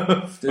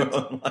for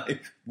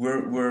live.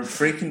 We're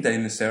breaking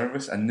down the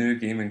service, a new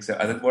gaming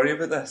service. I didn't worry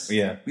about this.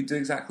 Yeah. We do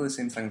exactly the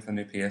same thing with a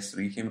new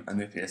PS3 came, a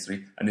new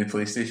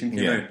PlayStation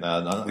came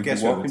out. I We've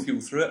guess been walking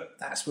people through it.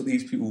 That's what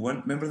these people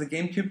want. Remember the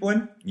GameCube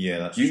one? Yeah,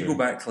 that's You true. go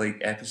back to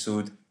like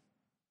episode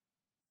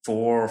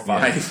 4 or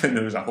 5, and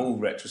there was a whole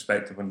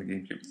retrospective on the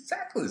GameCube.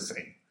 Exactly the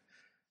same.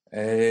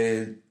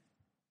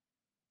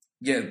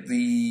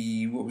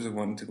 What was I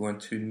wanting to go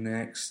into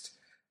next?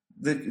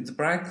 The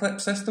brag clip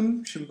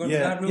system. Should we go into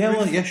that real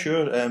quick? Yeah,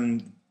 sure.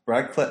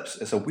 Brag clips.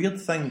 It's a weird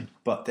thing,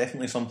 but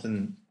definitely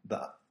something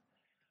that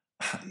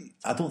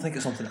I don't think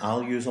it's something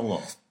I'll use a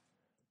lot,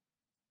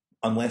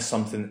 unless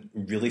something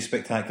really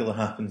spectacular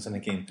happens in a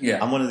game.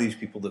 Yeah. I'm one of these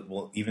people that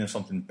will, even if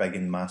something big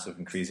and massive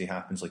and crazy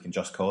happens, like in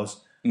Just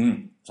Cause,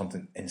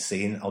 something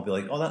insane, I'll be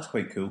like, oh, that's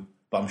quite cool.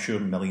 But I'm sure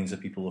millions of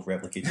people have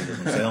replicated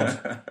it themselves.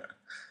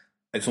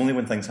 It's only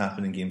when things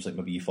happen in games like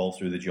maybe you fall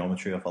through the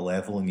geometry of a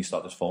level and you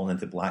start just falling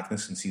into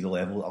blackness and see the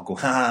level, I'll go,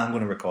 I'm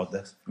going to record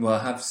this. Well,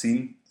 I have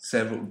seen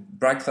several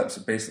brag clips.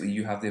 Basically,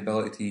 you have the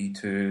ability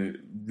to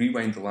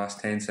rewind the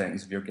last 10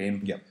 seconds of your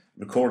game,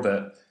 record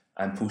it,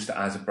 and post it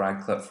as a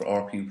brag clip for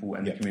our people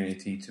in the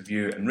community to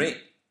view and rate.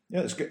 Yeah,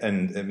 it's good.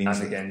 And it means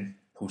and again,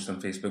 post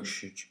on Facebook,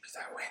 should you be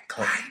that way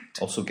inclined?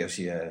 Also gives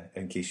you,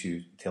 in case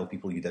you tell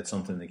people you did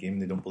something in the game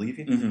and they don't believe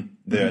you,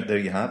 there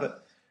you have it.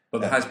 But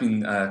there has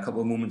been a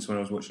couple of moments when I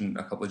was watching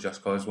a couple of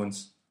Just Cause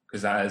ones,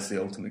 because that is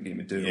the ultimate game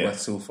to do it with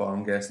so far,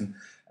 I'm guessing,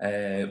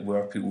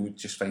 where people would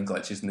just find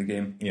glitches in the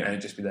game and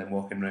it'd just be them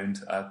walking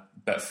around a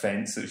bit of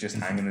fence that was just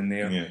hanging in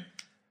there. Yeah.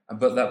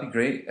 But that'd be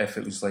great if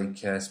it was like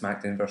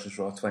SmackDown vs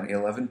Raw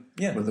 2011,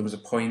 where there was a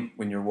point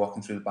when you're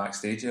walking through the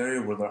backstage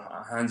area where their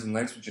hands and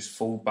legs would just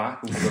fold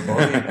back over their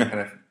body in a kind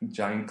of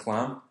giant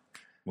clam.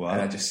 Wow.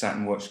 And I just sat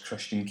and watched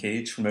Christian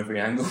Cage from every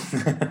angle.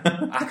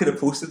 I could have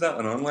posted that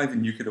one online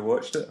and you could have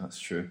watched it. That's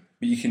true.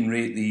 But you can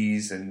rate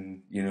these,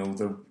 and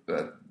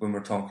when we're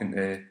talking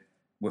to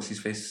what's his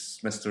face,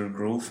 Mr.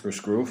 Grove.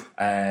 Bruce Grove.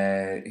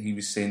 He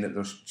was saying that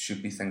there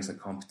should be things like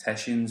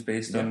competitions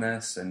based on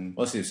this, and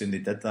well, he was saying they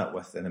did that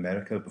in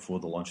America before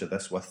the launch of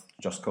this with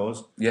Just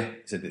Cause. Yeah,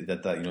 he said they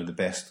did that. The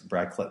best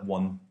brag clip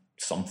won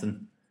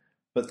something.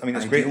 But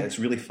it's great. It's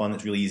really fun.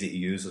 It's really easy to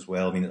use as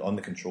well. On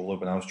the controller,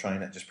 when I was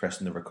trying it, just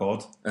pressing the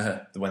record.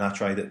 When I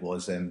tried it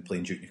was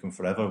playing Duke Nukem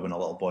Forever, when a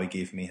little boy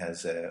gave me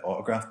his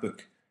autograph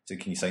book said,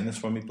 "Can you sign this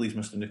for me, please,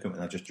 Mr. Newcomb?"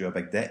 And I just drew a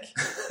big dick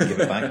and gave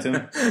it back to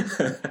him.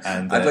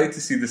 And I'd like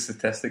to see the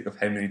statistic of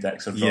how many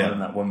dicks are drawn on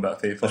that one bit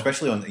of paper.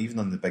 Especially even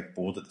on the big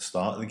board at the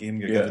start of the game,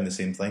 you're given the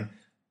same thing.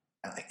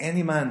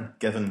 Any man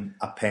given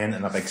a pen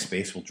and a big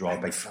space will draw a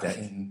big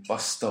dick.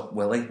 Bus stop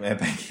Willie. A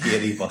big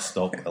hairy bus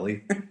stop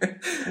Willie.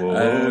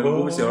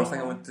 What was the other thing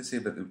I wanted to say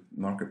about the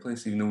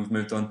marketplace, even though we've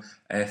moved on?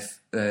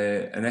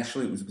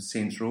 Initially it was with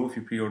Saints Row, if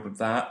you pre-ordered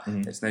that.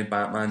 It's now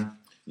Batman.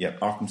 Yep.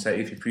 Arkham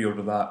City, if you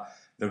pre-order that,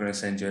 they're going to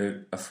send you out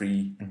a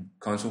free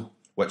console.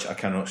 Which I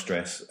cannot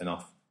stress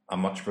enough. I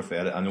much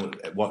prefer it. I know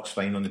it works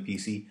fine on the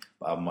PC,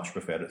 but I much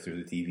prefer it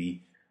through the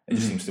TV. It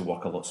just seems to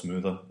work a lot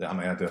smoother. I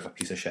mean, I do have a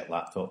piece of shit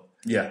laptop.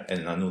 Yeah.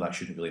 And I know that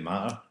shouldn't really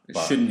matter. It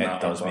shouldn't matter.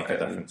 It does make a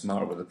difference. It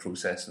matter with the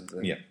process of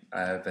the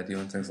video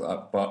and things like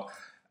that. But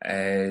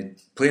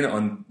playing it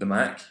on the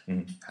Mac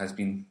has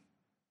been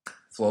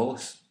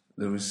flawless.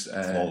 There was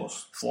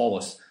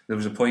flawless. There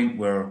was a point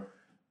where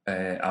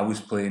I was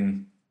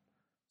playing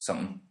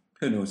something.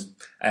 Who knows?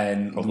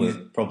 And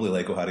probably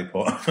Lego Harry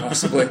Potter.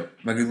 Possibly.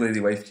 My good lady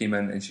wife came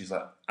in and she's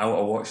like, "I want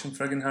to watch some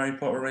friggin' Harry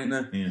Potter right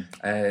now."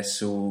 Yeah.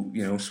 So,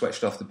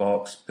 switched off the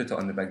box, put it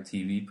on the big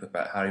TV, put a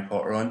bit of Harry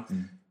Potter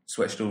on,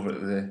 switched over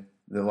to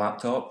the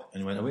laptop,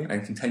 and went away.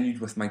 And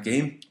continued with my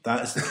game.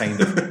 That is the kind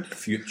of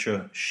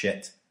future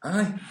shit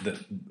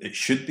that it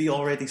should be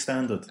already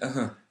standard.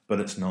 But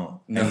it's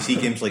not. No. And you see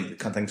games like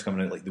things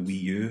coming out like the Wii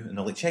U, and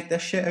they're like, "Check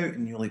this shit out,"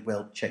 and you're like,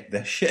 "Well, check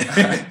this shit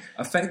out."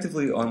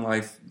 Effectively,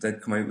 OnLive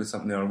did come out with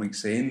something the other week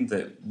saying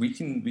that we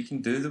can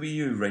do the Wii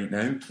U right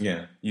now.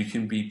 Yeah, you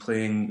can be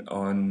playing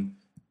on.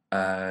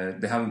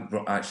 They haven't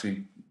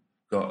actually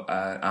got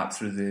an app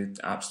through the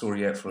App Store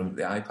yet for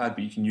the iPad, but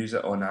you can use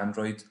it on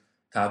Android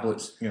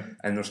tablets. Yeah.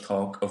 And there's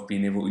talk of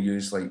being able to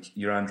use like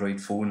your Android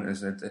phone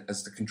as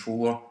the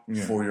controller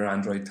for your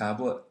Android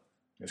tablet.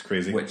 It's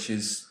crazy, which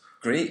is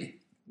great.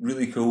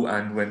 Really cool,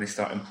 and when they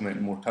start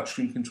implementing more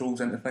touchscreen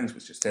controls into things,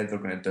 which they said they're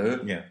going to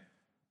do,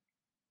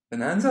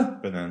 Bonanza.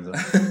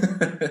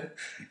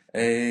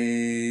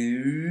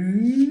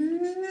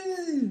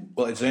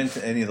 Well, is there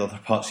any of the other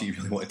parts that you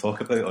really want to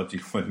talk about, or do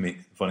you want to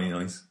make funny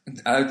noise?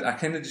 I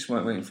kind of just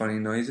want to make funny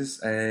noises.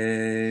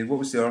 What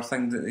was the other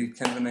thing that they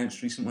kind of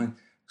announced recently?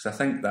 Because I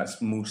think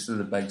that's most of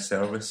the big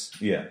service.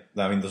 Yeah,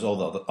 I mean, there's all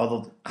the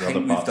other I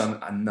think we've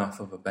done enough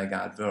of a big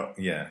advert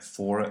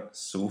for it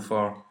so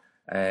far.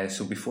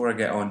 So before I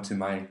get on to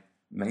my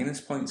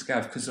minus points,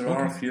 Gav, because there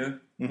are a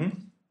few,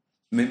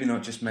 maybe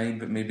not just mine,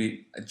 but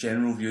maybe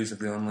general views of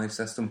the OnLive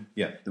system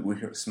that we're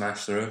here to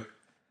smash through.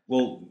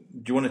 Well,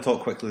 do you want to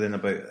talk quickly then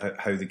about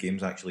how the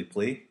games actually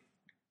play?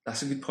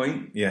 That's a good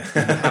point. Yeah. I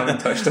haven't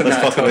touched on Let's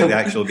that. Let's talk about the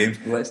actual games.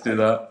 Let's do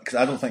that. Because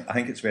I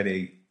think it's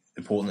very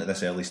important at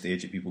this early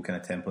stage that people kind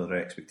of temper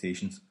their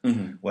expectations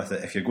with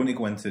it. If you're going to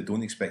go into it,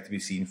 don't expect to be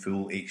seeing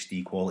full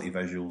HD quality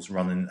visuals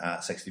running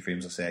at 60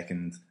 frames a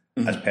second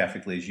as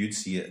perfectly as you'd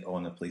see it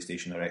on a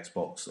PlayStation or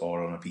Xbox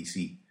or on a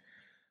PC.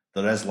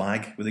 There is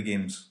lag with the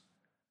games.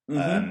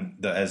 There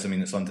is, I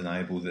mean, it's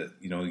undeniable that,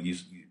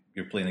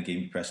 you're playing a game,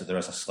 you press it, there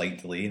is a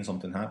slight delay in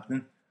something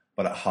happening,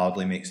 but it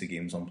hardly makes the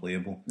games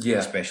unplayable,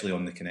 especially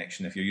on the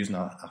connection. If you're using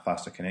a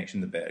faster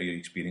connection, the better your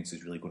experience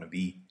is really going to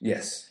be.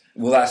 Yes.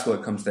 Well, that's what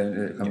it comes down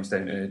to. It comes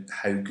down to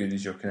how good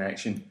is your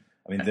connection.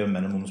 I mean, their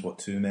minimum's,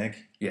 2 meg?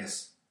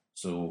 Yes.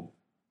 So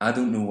I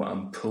don't know what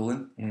I'm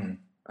pulling.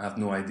 I have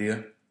no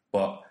idea.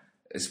 But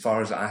as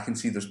far as I can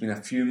see, there's been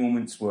a few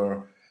moments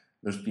where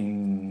there's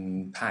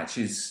been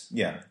patches.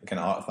 Yeah, kind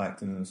of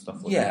artifacting and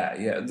stuff like that.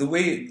 Yeah.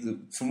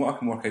 From what I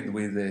can work out, the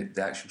way the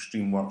actual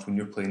stream works when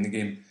you're playing the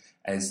game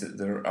is that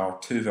there are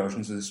 2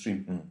 versions of the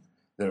stream.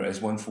 There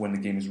is one for when the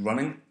game is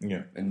running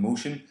in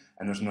motion,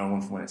 and there's another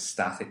one for when it's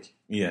static.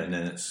 Yeah, and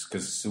then it's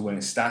so when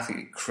it's static,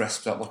 it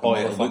crisps up like a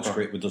motherfucker. It looks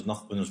great, but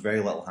when there's very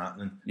little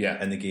happening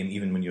in the game.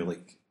 Even when you're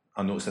like,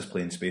 I noticed this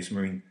playing Space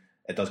Marine,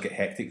 it does get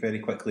hectic very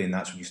quickly, and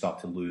that's when you start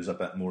to lose a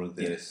bit more of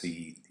the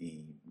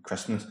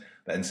crispness.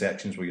 But in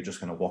sections where you're just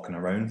kind of walking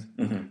around,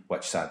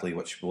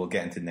 which we'll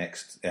get into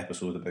next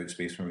episode about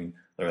Space Marine,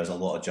 there is a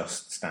lot of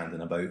just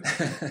standing about.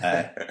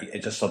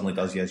 It just suddenly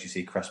does, as you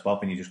say, crisp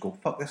up, and you just go,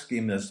 "Fuck, this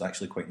game is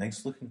actually quite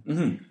nice looking."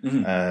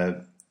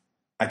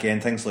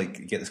 Again, things like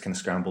you get this kind of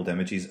scrambled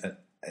images.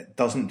 It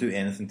doesn't do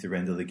anything to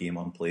render the game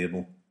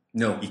unplayable.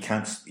 No, you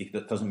can't.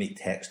 It doesn't make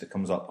text that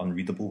comes up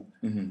unreadable.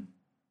 I mean,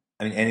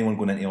 anyone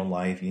going into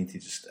OnLive, you need to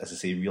just, as I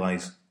say,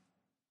 realise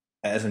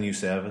it is a new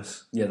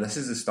service. Yeah, this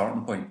is the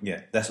starting point.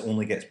 Yeah, this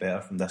only gets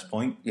better from this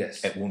point.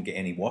 Yes. It won't get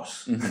any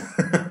worse.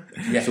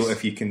 Yes. So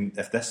if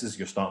this is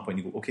your starting point,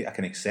 you go, okay, I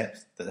can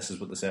accept that this is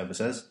what the service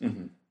is,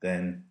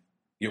 then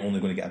you're only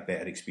going to get a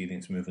better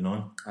experience moving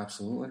on.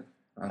 Absolutely.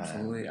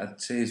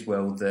 I'd say as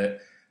well that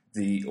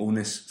the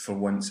onus for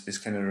once is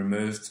kind of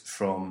removed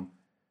from...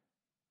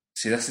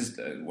 See, this is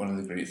one of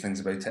the great things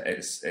about it.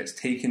 It's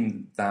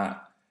taken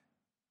that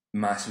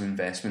massive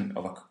investment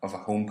of a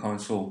home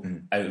console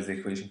out of the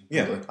equation.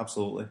 Yeah,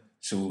 absolutely.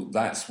 So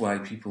that's why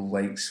people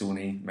like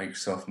Sony,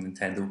 Microsoft and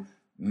Nintendo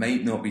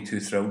might not be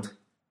too thrilled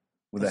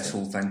with this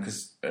whole thing,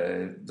 because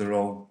they're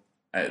all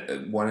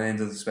at one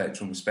end of the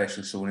spectrum,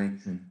 especially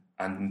Sony,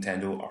 and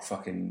Nintendo are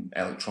fucking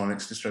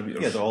electronics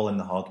distributors. Yeah, they're all in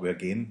the hardware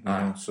game,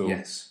 so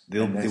yes. they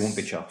won't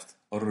be chuffed.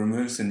 Or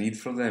removes the need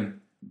for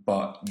them,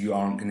 but you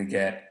aren't going to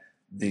get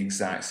the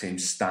exact same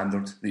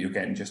standard that you're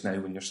getting just now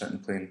when you're sitting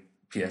playing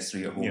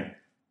PS3 at home. Yeah.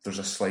 There's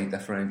a slight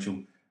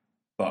differential,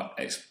 but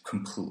it's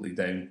completely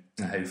down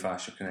to how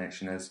fast your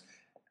connection is,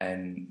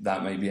 and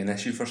that might be an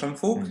issue for some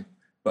folk.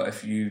 But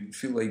if you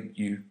feel like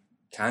you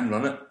can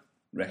run it,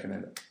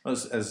 recommend it.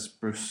 As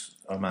Bruce,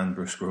 our man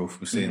Bruce Grove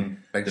was saying,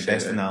 Big the shout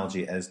best out.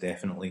 analogy is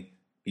definitely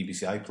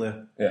BBC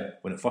iPlayer. Yeah.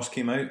 When it first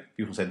came out,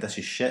 people said this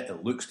is shit,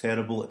 it looks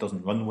terrible, it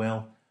doesn't run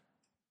well.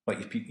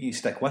 But you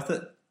stick with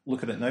it.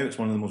 Look at it now, it's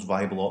one of the most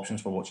viable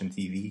options for watching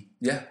TV.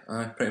 Yeah,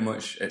 pretty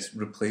much it's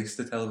replaced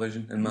the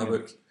television in my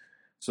book.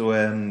 So,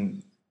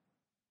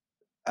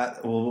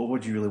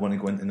 what do you really want to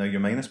go into now? Your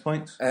minus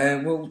points?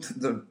 Well,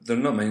 they're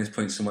not minus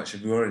points so much.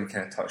 We've already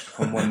kind of touched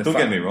upon one. Don't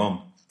get me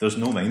wrong, there's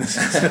no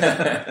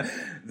minuses.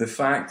 The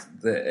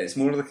fact that it's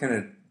more of the kind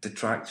of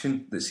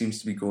detraction that seems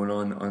to be going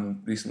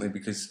on recently,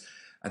 because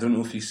I don't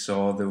know if you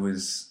saw, there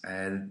was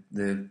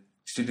the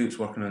studio that's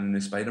working on the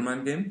new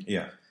Spider-Man game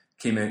Yeah.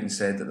 came out and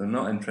said that they're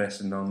not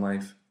interested in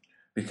OnLive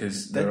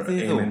because they're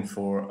they, aiming though?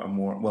 for a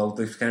more... Well,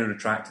 they've kind of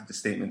retracted the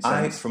statement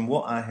From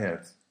what I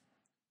heard,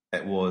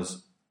 it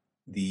was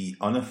the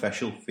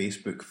unofficial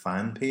Facebook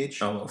fan page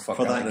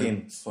for that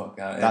game. Fuck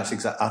that. That's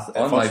exactly.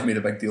 OnLive made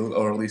a big deal,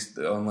 or at least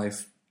the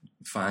OnLive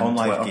fan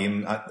OnLive Twitter.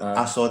 game.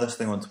 I saw this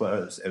thing on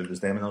Twitter. It was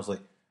them, and I was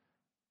like,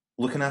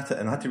 looking at it,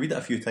 and I had to read it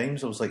a few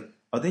times. I was like,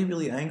 are they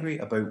really angry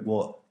about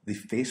what the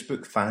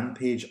Facebook fan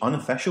page,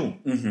 unofficial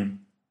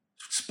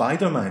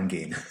Spider-Man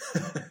game,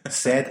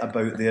 said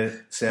about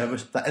their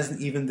service that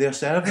isn't even their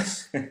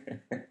service?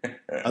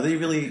 Are they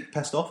really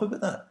pissed off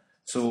about that?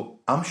 So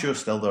I'm sure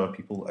still there are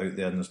people out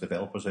there and there's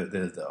developers out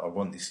there that are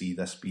wanting to see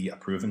this be a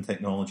proven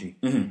technology.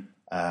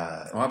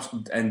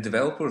 And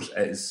developers,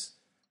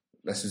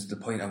 this is the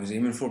point I was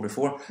aiming for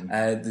before.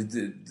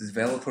 The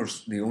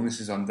developers, the onus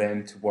is on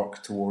them to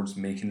work towards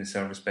making the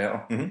service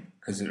better,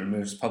 because it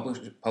removes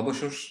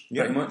publishers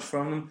pretty much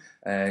from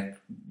them.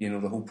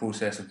 The whole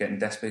process of getting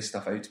disc-based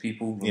stuff out to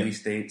people,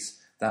 release dates,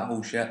 that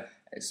whole shit.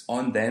 It's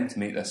on them to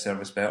make this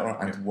service better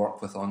and to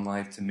work with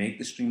OnLive to make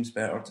the streams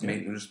better, to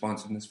make the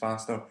responsiveness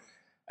faster.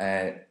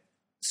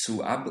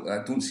 So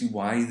I don't see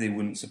why they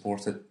wouldn't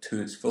support it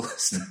to its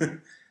fullest.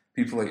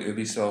 People like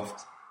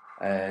Ubisoft,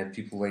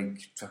 people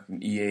like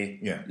fucking EA,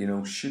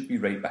 should be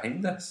right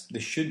behind this. They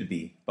should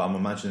be, but I'm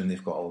imagining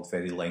they've got all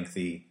very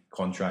lengthy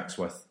contracts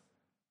with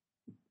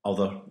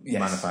other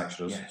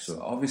manufacturers. Yes. So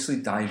Obviously,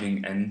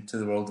 diving into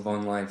the world of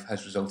OnLive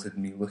has resulted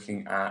in me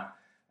looking at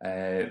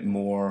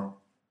more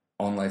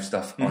OnLive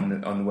stuff on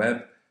the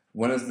web.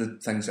 One of the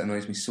things that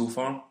annoys me so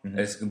far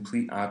is the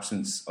complete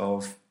absence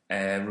of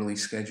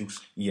release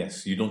schedules.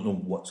 yes, you don't know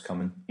what's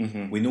coming.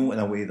 We know in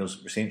a way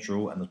there's Saints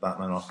Row and there's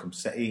Batman Arkham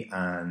City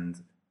and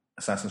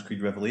Assassin's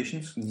Creed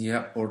Revelations,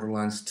 Yeah,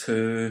 Borderlands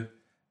 2,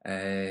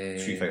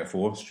 Street Fighter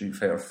 4. Street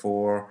Fighter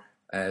 4,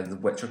 The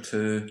Witcher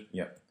 2.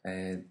 Yep.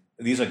 Uh,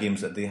 These are games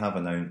that they have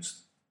announced,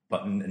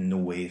 but in no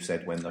way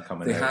said when they're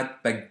coming They out. had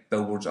big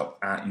billboards up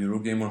at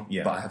Eurogamer,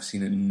 Yeah. but I have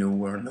seen it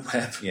nowhere on the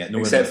web. Yeah,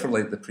 nowhere except there. for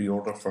like the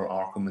pre-order for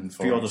Arkham and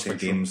for Pre-orders for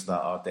Saints Row. games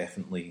that are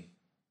definitely,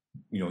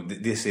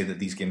 they say that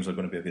these games are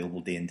going to be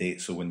available day and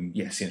date. So when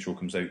Saints Row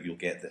comes out, you'll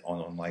get it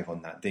on live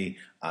on that day,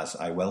 as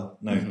I will.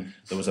 Now,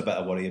 there was a bit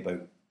of worry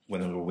about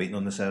when we were waiting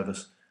on the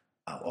service.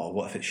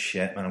 What if it's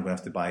shit, man? I'm going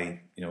to have to buy,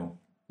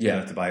 I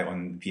have to buy it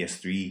on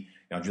PS3.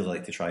 I'd really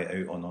like to try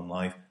it out on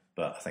live,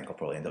 but I think I'll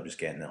probably end up just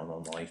getting it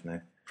on live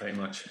now. Pretty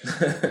much.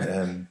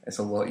 It's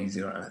a lot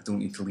easier, and I don't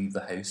need to leave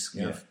the house.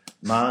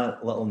 My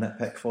little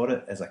nitpick for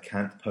it is I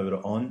can't power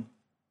it on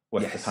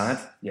with the pad.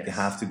 Yes. You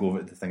have to go over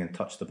to the thing and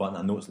touch the button.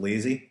 I know it's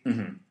lazy,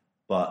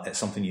 but it's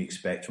something you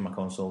expect from a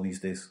console these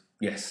days.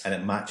 Yes. And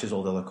it matches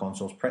all the other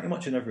consoles pretty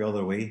much in every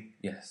other way,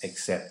 Yes.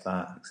 except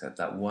that. Except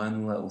that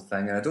one little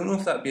thing. And I don't know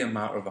if that'd be a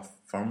matter of a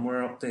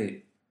firmware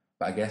update,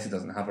 but I guess it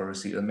doesn't have a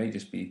receipt. It might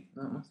just be...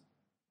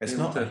 It's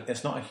not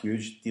a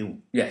huge deal.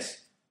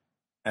 Yes.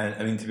 And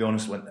I mean, to be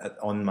honest,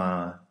 on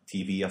my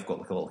TV, I've got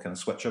like a little kind of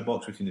switcher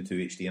box between the two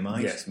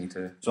HDMIs. Yes, me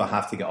too. So I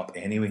have to get up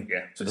anyway.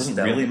 Yeah. So it doesn't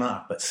really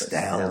matter, but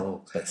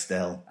still.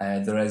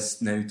 There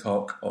is now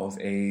talk of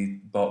a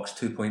box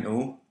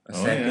 2.0, a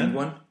second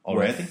one.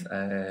 Already?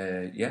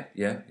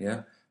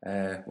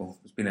 Well,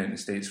 it's been out in the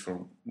States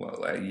for,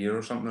 a year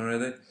or something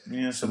already.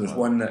 Yeah. So there's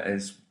one that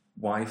is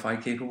Wi-Fi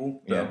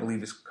capable that I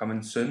believe is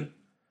coming soon.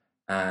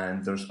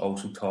 And there's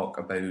also talk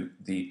about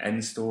the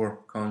in-store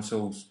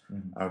consoles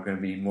are going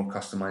to be more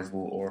customizable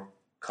or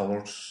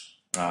colours.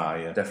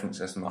 Different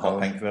system of hot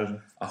colours. pink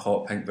version. A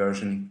hot pink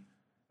version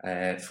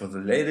for the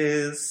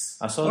ladies.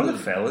 I saw the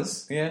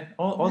fellas. Yeah,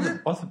 all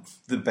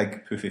the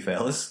big poofy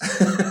fellas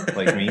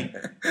like me.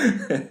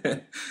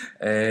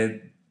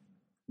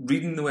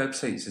 Reading the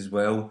websites as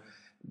well,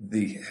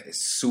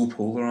 it's so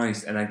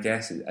polarised, and I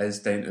guess it is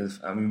down to.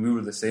 We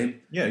were the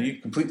same. Yeah,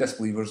 you complete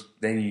disbelievers.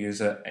 Then you use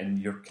it, and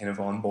you're kind of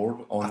on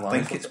board online. I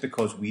think it's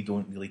because we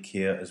don't really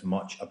care as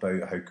much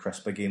about how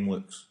crisp a game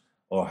looks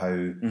or how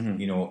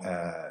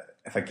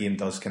if a game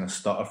does kind of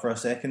stutter for a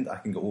second, I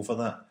can go over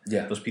that.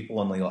 Yeah. There's people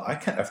on like, I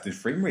can't, if the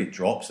frame rate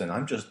drops, then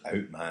I'm just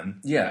out, man.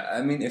 Yeah,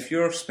 I mean, if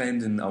you're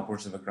spending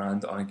upwards of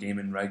 $1,000 on a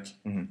gaming rig,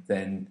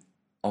 then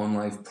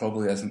OnLive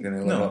probably isn't going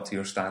to live up to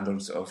your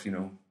standards of,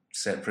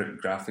 separate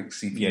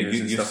graphics, CPUs, Yeah, and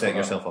you stuff set like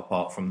yourself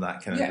apart from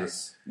that kind of group.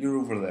 Yes, you're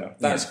over there.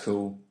 That's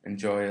cool.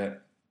 Enjoy it.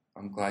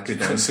 I'm glad you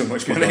Good got on- so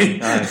much good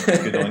money. on- aye,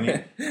 good on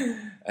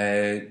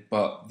you.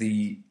 But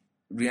the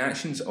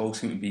reactions all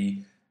seem to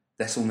be,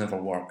 this will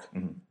never work.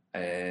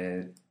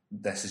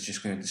 This is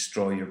just going to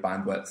destroy your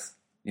bandwidth.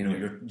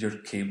 Your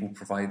cable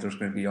provider's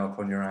going to be up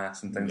on your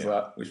ass and things like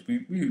that, which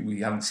we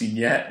haven't seen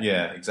yet.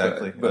 Yeah,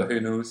 exactly. But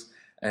who knows?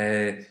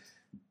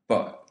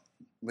 But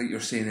like you were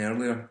saying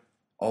earlier,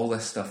 all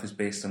this stuff is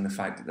based on the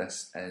fact that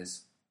this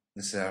is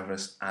the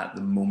service at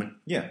the moment.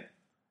 Yeah.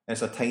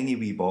 It's a tiny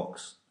wee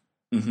box,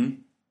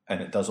 and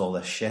it does all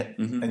this shit,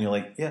 and you're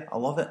like, yeah, I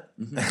love it.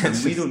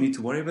 And we don't need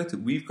to worry about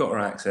it. We've got our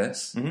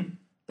access.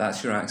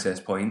 That's your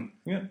access point.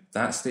 Yeah.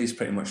 That stays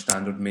pretty much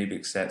standard, maybe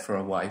except for a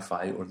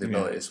Wi-Fi or the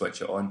ability to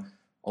switch it on.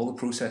 All the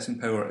processing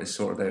power is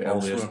sorted out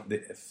elsewhere.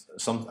 If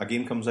a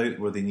game comes out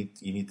where you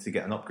need to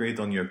get an upgrade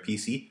on your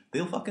PC,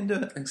 they'll fucking do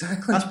it.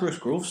 Exactly. That's Bruce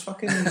Grove's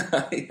fucking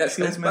That's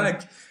his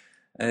bag.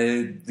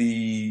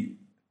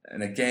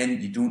 And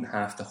again, you don't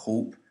have to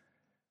hope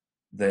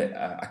that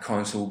a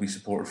console will be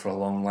supported for a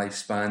long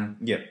lifespan.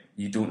 Yep.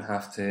 You don't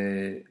have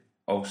to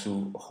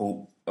also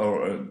hope,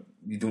 or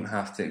you don't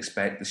have to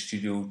expect the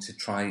studio to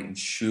try and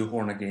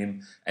shoehorn a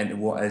game into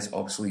what is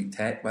obsolete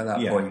tech by that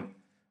point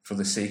for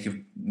the sake of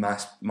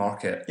mass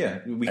market. Yeah,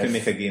 we can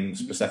make a game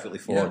specifically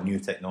for new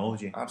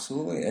technology.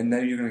 Absolutely. And now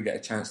you're going to get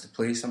a chance to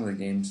play some of the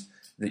games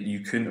that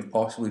you couldn't have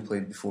possibly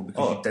played before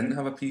because you didn't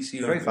have a PC.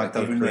 The very fact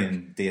I was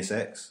playing Deus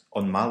Ex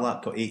on my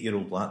laptop,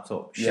 8-year-old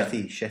laptop,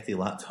 shitty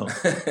laptop.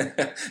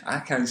 I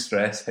can't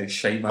stress how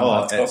shite my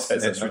laptop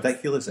is. It's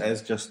ridiculous. It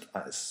is just,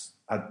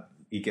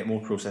 you get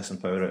more processing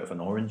power out of an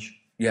Orange.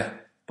 Yeah.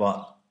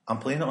 But I'm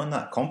playing it on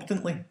that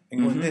competently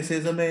and going, this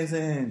is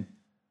amazing.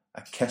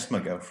 I kissed my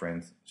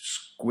girlfriend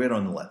square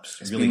on the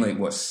lips. It's been like,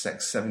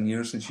 6-7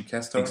 years since you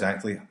kissed her?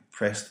 Exactly.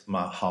 Pressed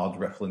my hard,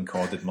 rippling,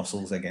 corded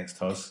muscles against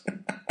hers.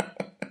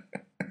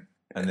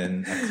 And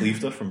then I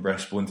cleaved her from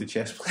breastbone to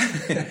chest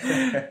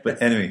plate. But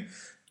anyway.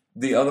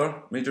 The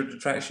other major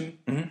detraction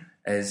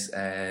is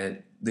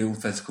the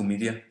old physical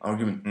media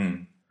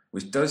argument,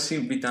 which does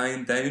seem to be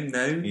dying down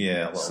now.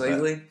 Yeah, a little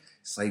slightly. bit.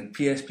 It's like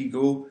PSP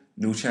Go,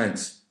 no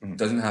chance.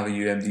 Doesn't have a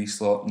UMD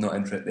slot, not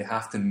interested. They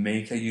have to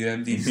make a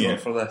UMD slot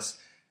for this.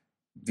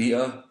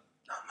 Vita,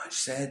 not much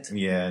said.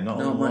 Yeah, not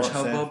much said.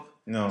 hubbub.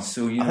 No.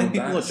 So I think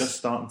people are just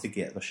starting to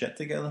get their shit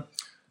together.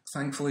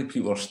 Thankfully,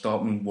 people are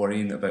stopping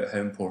worrying about how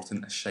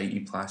important a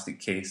shitey plastic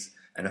case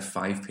and a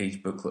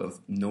 5-page booklet of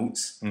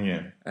notes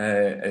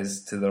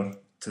is to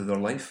their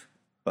life.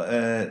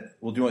 But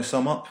well, do you want to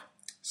sum up?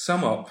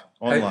 Sum up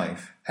OnLive.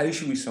 How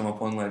should we sum up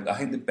OnLive? I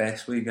think the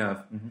best way,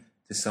 Gav,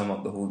 to sum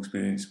up the whole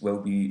experience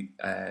will be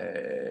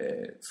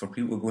for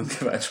people to go and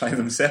give it a try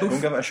themselves. Go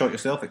and give it a shot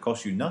yourself. It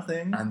costs you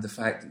nothing. And the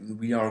fact that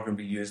we are going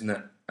to be using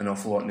it an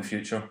awful lot in the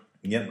future.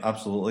 Yeah,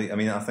 absolutely. I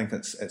mean, I think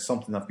it's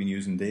something I've been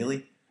using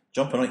daily.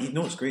 Jumping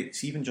on, it's great.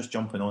 It's even just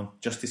jumping on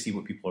just to see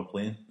what people are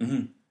playing.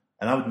 And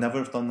I would never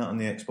have done that on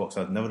the Xbox.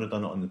 I'd never have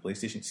done it on the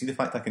PlayStation. See the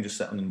fact I can just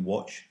sit on and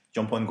watch,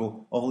 jump on,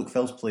 go, oh look,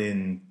 Phil's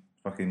playing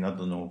fucking, I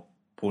don't know,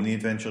 Pony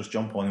Adventures.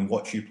 Jump on and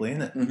watch you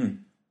playing it.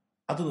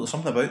 I don't know,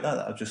 something about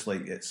that I just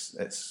like.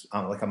 It's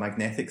like a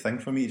magnetic thing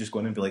for me. Just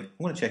going and be like,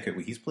 I'm going to check out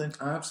what he's playing.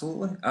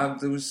 Absolutely.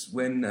 There was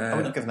when I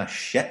would not given a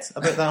shit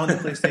about that on the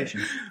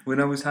PlayStation. When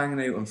I was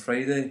hanging out on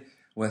Friday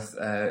with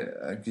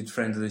a good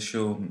friend of the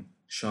show,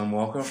 Sean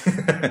Walker,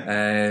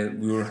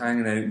 we were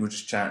hanging out, we were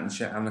just chatting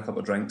shit, having a couple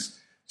of drinks,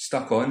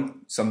 stuck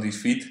on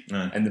somebody's feed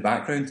in the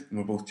background, and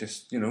we're both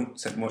just,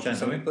 sitting watching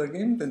somebody play a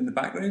game in the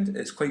background.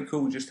 It's quite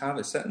cool just to have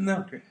it sitting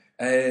there.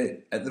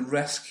 At the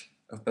risk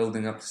of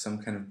building up to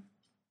some kind of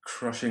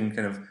crushing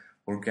kind of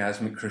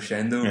orgasmic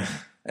crescendo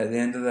at the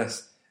end of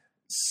this,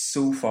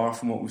 so far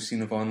from what we've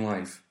seen of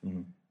OnLive,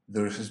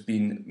 there has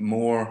been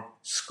more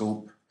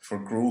scope for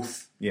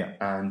growth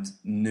and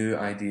new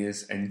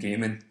ideas in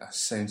gaming. That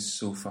sounds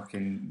so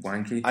fucking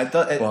wanky.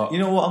 You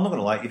know what? I'm not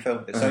going to lie to you,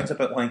 Phil. It sounds a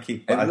bit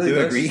wanky, but really I do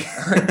does.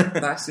 agree.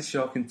 That's the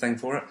shocking thing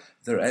for it.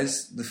 There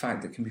is the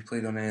fact that it can be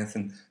played on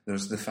anything.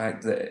 There's the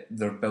fact that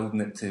they're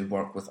building it to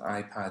work with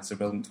iPads. They're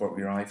building it to work with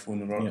your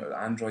iPhone or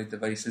Android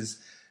devices.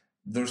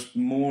 There's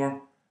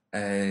more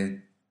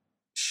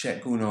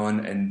shit going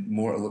on and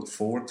more to look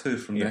forward to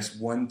from this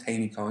one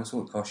tiny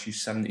console that costs you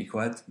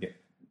 £70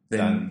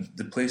 than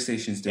the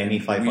PlayStation's doing. Any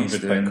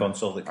 £500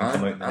 console that can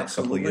come out in the next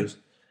couple of years.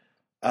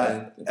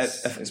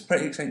 It's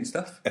pretty exciting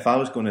stuff. If I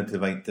was going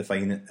to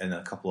define it in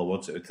a couple of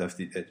words,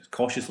 it's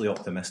cautiously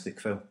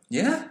optimistic, Phil.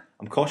 Yeah.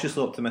 I'm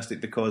cautiously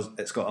optimistic because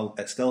it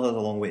still has a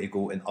long way to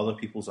go in other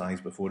people's eyes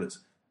before it's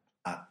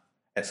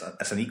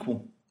an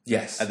equal.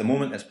 Yes. At the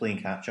moment, it's playing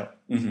catch up,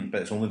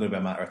 but it's only going to be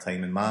a matter of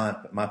time, in my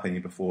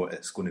opinion, before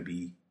it's going to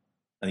be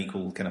an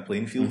equal kind of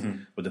playing field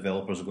where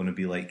developers are going to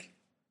be like,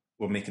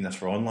 we're making this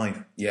for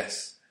OnLive.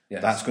 Yes.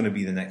 Yes. That's going to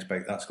be the next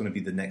big. That's going to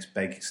be the next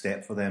big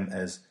step for them.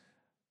 Is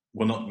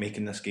we're not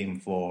making this game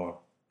for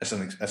it's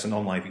an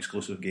on-live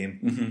exclusive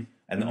game,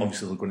 and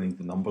obviously they're going to need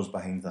the numbers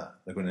behind that.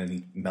 They're going to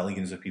need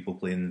millions of people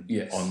playing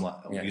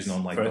online, using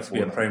online for it to be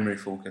a primary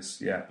focus.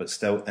 Yeah, but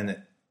still, and it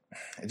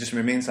just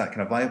remains that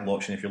kind of viable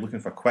option if you're looking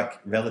for quick,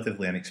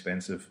 relatively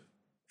inexpensive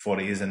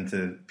forays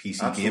into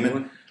PC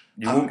gaming.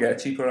 You won't get a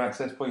cheaper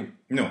access point.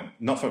 No,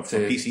 not for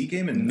PC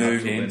gaming. No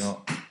absolutely games.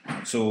 Not.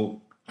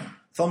 So,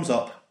 thumbs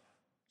up.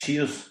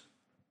 Cheers.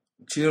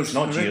 Cheers.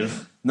 Not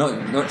cheers.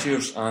 Not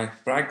cheers. Aye.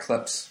 Brag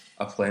clips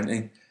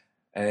aplenty.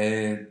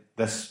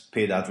 This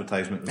paid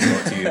advertisement was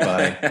brought to you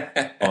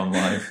by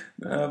OnLive.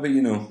 But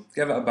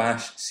give it a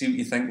bash. See what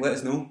you think. Let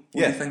us know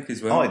what you think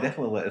as well. Oh,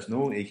 definitely let us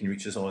know. You can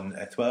reach us on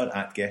Twitter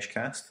at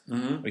Geshcast.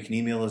 Or you can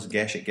email us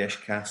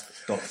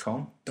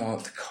gesh@geshcast.com.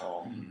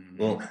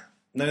 Well,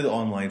 now that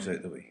OnLive's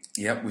out the way.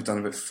 Yep, we've done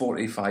about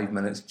 45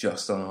 minutes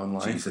just on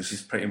OnLive, which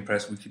is pretty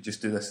impressive. We could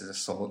just do this as a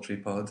solitary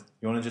pod.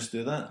 You want to just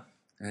do that?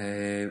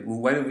 Well,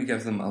 why don't we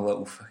give them a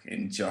little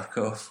fucking jerk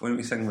off? Why don't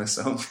we sing this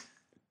song?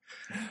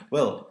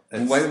 Well,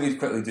 why don't we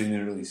quickly do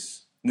new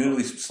release /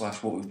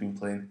 what we've been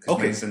playing? Because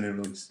mine's the new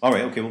release. All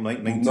right, okay. Well,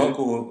 mine we'll not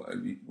go.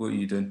 What are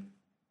you doing?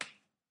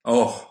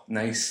 Oh,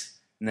 nice.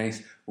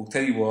 We'll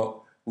tell you what.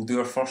 We'll do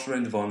our first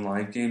round of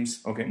OnLive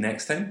games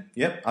next time.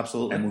 Yep,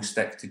 absolutely. And we'll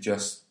stick to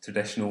just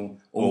traditional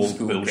old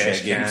school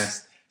bullshit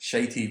games,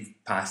 shitey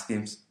past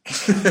games.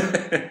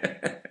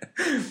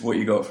 What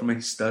you got for me,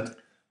 stud?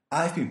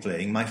 I've been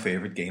playing my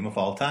favourite game of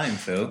all time,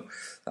 Phil.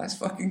 That's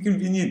fucking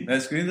convenient.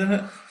 That's good, isn't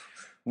it?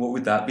 What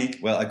would that be?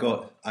 Well, I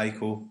got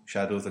Ico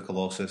Shadow of the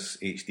Colossus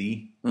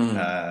HD,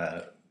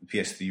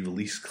 PS3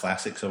 release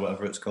classics or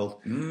whatever it's called.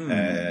 You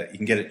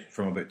can get it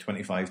from about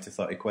 25 to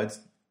 30 quid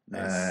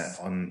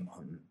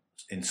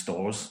in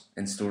stores.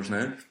 In stores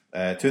now.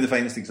 Two of the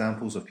finest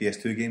examples of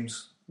PS2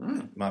 games,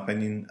 in my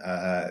opinion,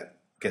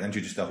 getting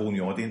introduced to a whole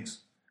new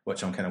audience,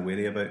 which I'm kind of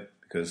wary about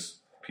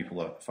because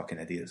people are fucking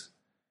idiots.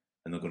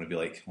 And they're going to be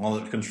like, well,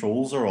 the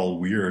controls are all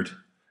weird.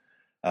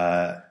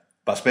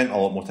 But I spent a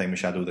lot more time with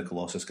Shadow of the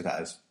Colossus because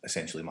that is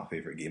essentially my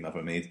favourite game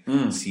ever made.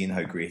 Seeing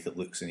how great it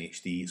looks in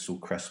HD, it's so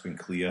crisp and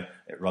clear,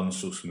 it runs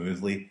so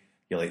smoothly.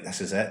 You're like, this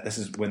is it. This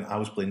is when I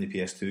was playing the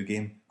PS2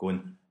 game,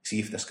 going, see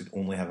if this could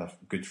only have a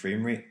good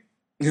frame rate.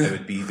 It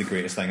would be the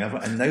greatest thing ever.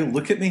 And now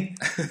look at me,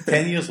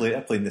 10 years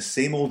later, playing the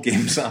same old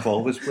games that I've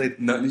always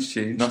played. Nothing's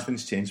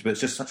changed. But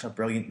it's just such a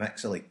brilliant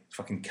mix of like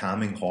fucking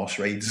calming horse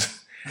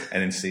rides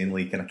and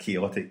insanely kind of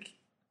chaotic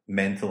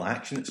mental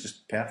action. It's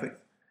just perfect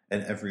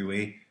in every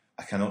way.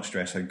 I cannot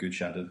stress how good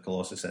Shadow of the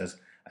Colossus is.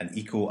 And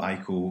Ico,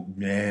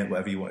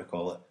 whatever you want to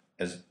call it,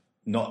 is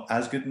not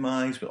as good in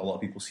my eyes, but a lot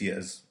of people see it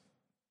as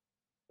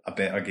a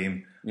better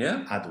game.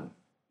 Yeah? I don't.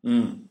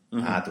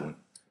 I don't.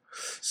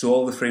 So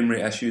all the frame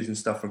rate issues and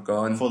stuff are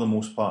gone? For the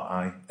most part,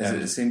 aye. Is it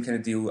the same kind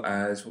of deal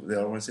as what the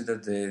other ones they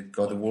did, the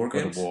God of War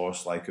games? God of War,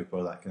 Sly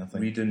Cooper, that kind of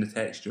thing. Redoing the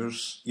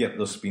textures? Yep,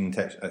 it's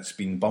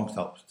been bumped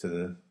up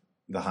to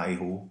the high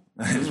hole.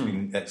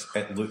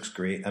 It looks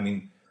great. I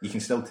mean, you can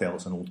still tell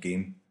it's an old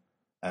game.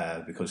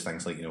 Because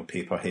things like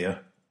paper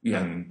hair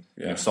and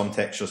some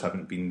textures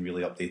haven't been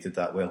really updated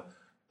that well,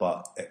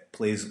 but it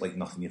plays like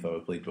nothing you've ever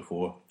played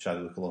before. Shadow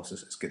of the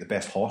Colossus. It's got the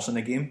best horse in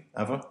the game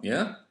ever.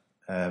 Yeah,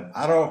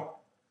 Arrow.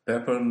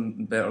 Better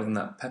than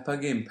that Pippa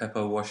game.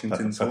 Pippa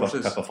Washington's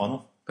horses. Pippa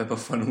Funnel. Pippa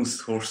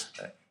Funnel's horse.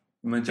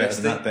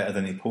 Majestic. Better than that. Better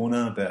than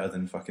Epona. Better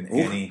than fucking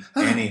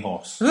any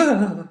horse.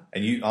 And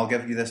I'll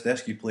give you this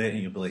disc. You play it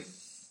and you'll be like,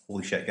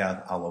 holy shit,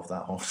 Gad, I love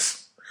that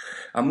horse.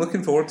 I'm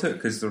looking forward to it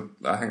because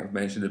I think I've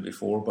mentioned it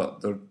before,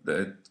 but they're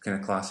the kind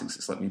of classics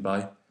that slipped me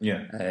by.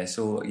 Yeah.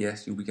 So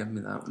yes, you'll be giving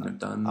me that when they're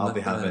done. I'll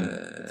be having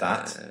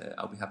that.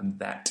 I'll be having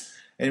that.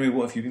 Anyway,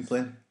 what have you been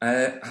playing?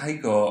 I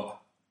got.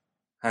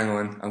 Hang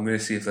on, I'm going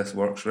to see if this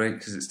works right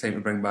because it's time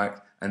to bring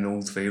back an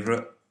old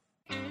favourite.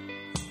 Do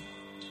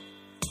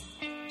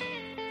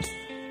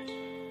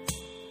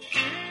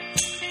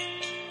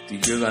you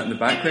hear that in the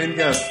background,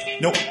 Gav?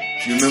 Nope.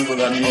 Do you remember what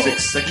that music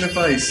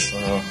signifies?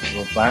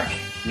 We're back.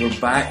 We're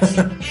back.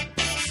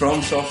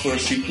 From Software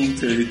sequel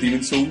to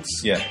Demon's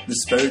Souls. Yeah. The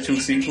spiritual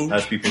sequel.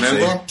 As people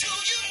remember?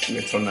 say. I'm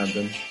going to turn that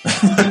down.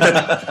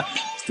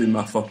 Just doing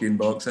my fucking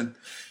boxing.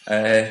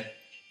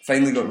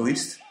 Finally got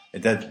released.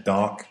 It did.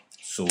 Dark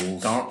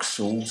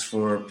Souls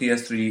for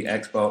PS3,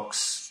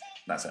 Xbox.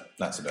 That's it.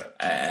 That's about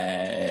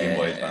it. Game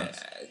Boy Advance.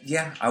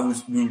 Yeah,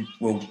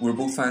 we're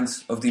both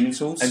fans of Demon's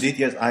Souls. Indeed,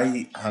 yes.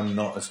 I am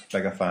not as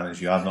big a fan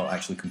as you. I've not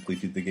actually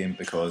completed the game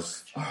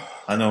because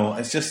I know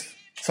it's just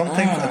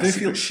sometimes I do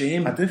feel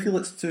shame. I do feel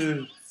it's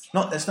too.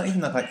 It's not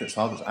even the fact that it's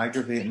hard. It's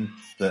aggravating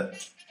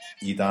that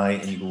you die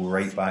and you go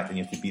right back and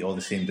you have to beat all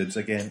the same dudes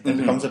again. It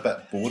becomes a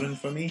bit boring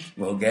for me.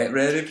 Well, get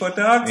ready for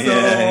Dark Souls.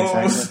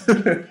 Yeah,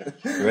 exactly.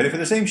 You ready for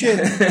the same shit?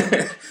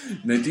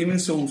 Now,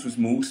 Demon's Souls was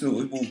most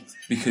notable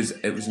because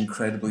it was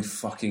incredibly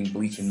fucking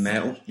bleak and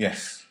metal.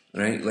 Yes.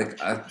 Right? Like,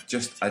 a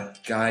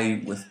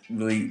guy with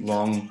really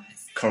long,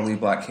 curly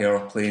black hair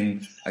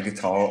playing a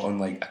guitar on,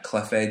 like, a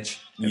cliff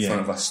edge in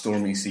front of a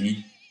stormy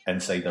sea.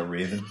 Inside a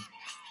raven.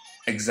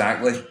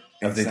 Exactly.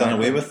 Have they done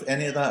away with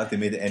any of that? Have they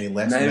made it any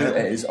less now metal?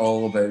 it is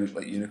all about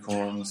like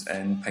unicorns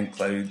and pink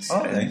clouds.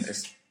 Oh, and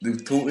nice.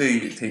 They've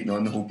totally taken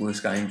on the whole Blue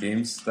Sky and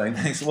Games thing.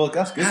 Well,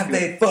 that's good. Have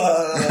they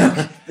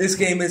fun? This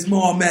game is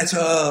more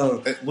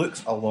metal. It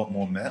looks a lot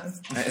more metal.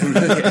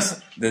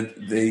 It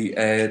really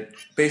is.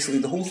 Basically,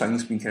 the whole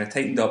thing's been kind of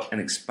tightened up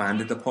and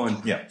expanded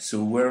upon. Yeah.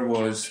 So where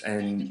was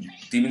in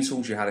Demon's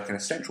Souls, you had a kind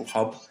of central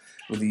hub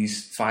with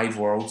these 5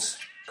 worlds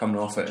coming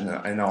off it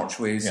in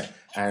archways,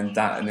 and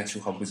that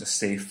initial hub was a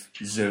safe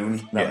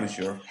zone. That was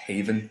your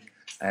haven.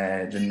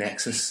 The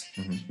Nexus,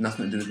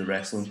 nothing to do with the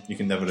wrestling. You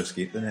can never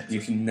escape the Nexus.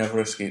 You can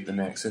never escape the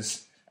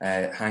Nexus.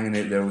 Hanging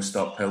out there with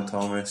Stockpile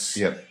Thomas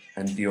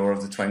and Dior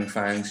of the Twin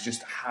Fangs,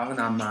 just having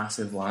a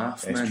massive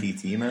laugh, man.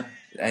 SPT, man.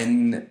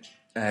 In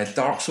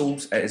Dark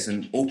Souls, it is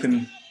an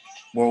open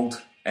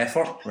world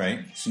effort. Right.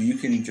 So you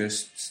can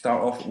just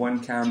start off at one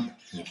camp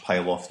You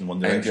pile off in one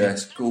and direction.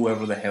 just go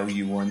wherever the hell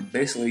you want.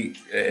 Basically,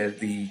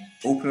 the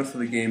opener for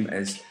the game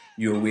is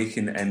you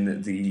awaken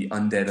in the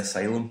Undead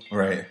Asylum.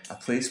 Right. A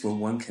place where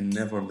one can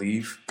never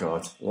leave.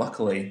 God.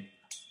 Luckily,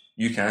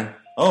 you can.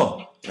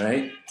 Oh.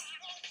 Right?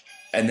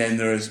 And then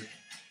there's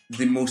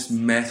the most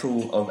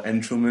metal of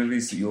intro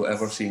movies that you'll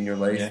ever see in your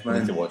life, Yeah, we man.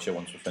 need to watch it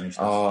once we're finished.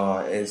 Oh,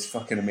 it's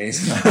fucking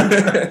amazing.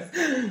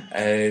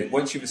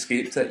 Once you've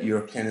escaped it,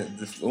 you're kind of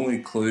the only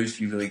clues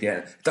you really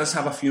get. It does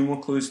have a few more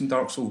clues than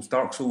Dark Souls.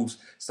 Dark Souls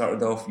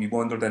started off, you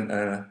wandered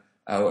into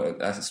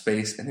a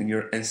space and then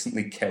you're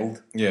instantly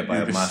killed. Yeah, by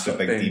You're a just massive stuck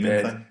big down demon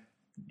dead. thing.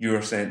 You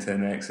were sent to the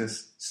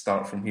Nexus,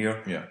 start from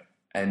here, Yeah.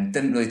 and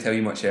didn't really tell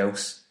you much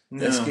else.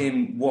 This No.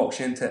 game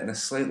walks into it in a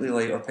slightly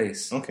lighter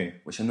pace, Okay.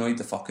 which annoyed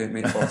the fuck out of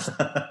me at first.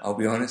 I'll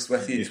be honest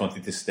with You you. just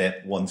wanted to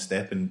step one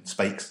step in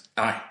spikes.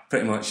 Aye,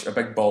 pretty much. A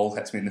big ball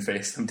hits me in the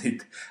face. I'm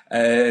dead.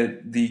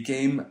 The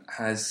game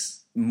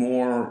has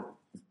more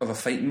of a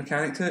fighting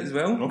mechanic to it as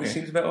well, which Okay.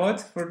 seems a bit odd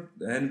for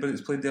anybody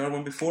that's played the other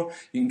one before.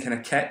 You can kind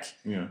of kick,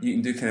 Yeah. you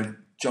can do kind of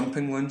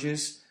jumping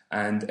lunges,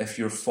 and if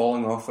you're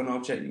falling off an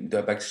object, you can do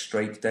a big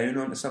strike down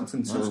onto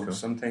something. So That's cool.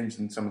 sometimes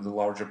in some of the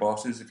larger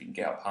bosses, if you can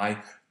get up high,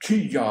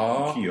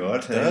 Kia! Kia,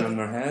 Down on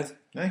their head.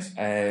 Nice.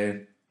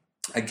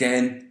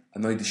 Again,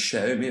 annoyed the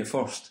shit out of me at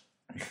first.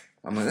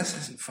 I'm like, this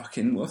isn't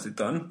fucking, what have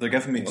they done? They're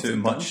giving me What's too it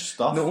much done?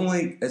 stuff. Not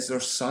only is there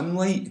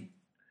sunlight,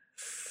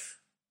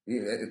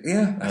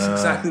 yeah, that's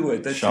exactly what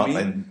it did Shut to me.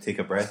 and take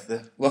a breath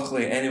there.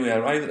 Luckily, anyway, I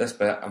arrive at this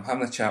bit, I'm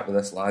having a chat with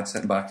this lad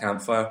sitting by a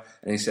campfire,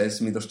 and he says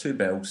to me, there's 2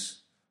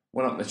 bells.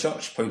 One up in the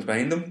church, points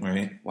behind him,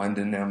 Right. one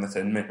down there in the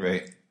town, mate.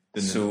 Right.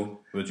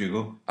 So Where'd you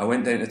go? I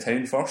went down to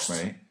town first,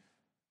 Right.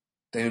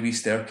 down a wee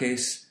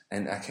staircase,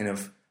 and a kind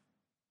of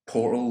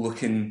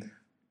portal-looking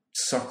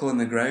circle in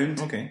the ground.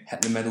 Okay.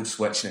 Hit the middle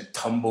switch, and it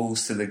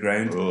tumbles to the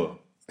ground. Oh.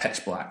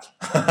 Pitch black.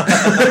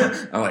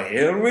 I'm like,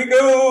 here we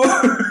go.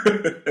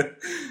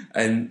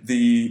 And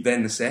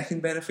then the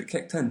second benefit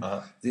kicked in,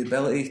 the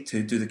ability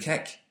to do the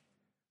kick.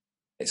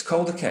 It's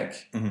called a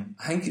kick. Mm-hmm.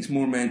 I think it's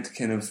more meant to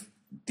kind of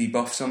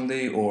debuff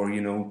somebody or,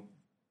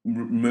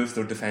 remove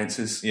their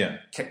defences, Yeah.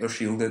 kick their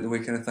shield out the way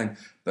kind of thing.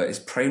 But it's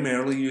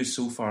primarily used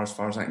so far as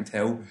I can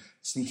tell,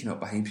 sneaking up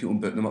behind people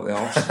and booting them up the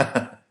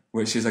arse,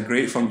 which is a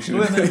great function.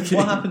 Wait a minute,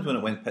 what happened when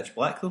it went pitch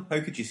black though?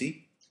 How could you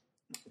see?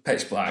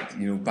 Pitch black,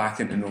 back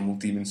into normal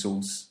Demon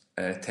Souls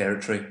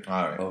territory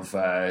Alright. of,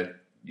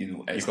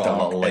 it's got a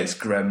dark, little light. it's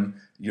grim,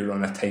 you're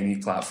on a tiny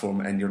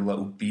platform and your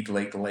little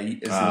bead-like light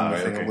is the Ah, only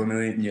right, thing okay.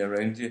 illuminating you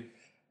around you.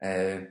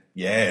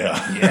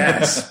 Yeah.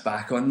 Yes,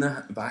 back on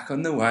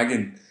the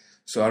wagon.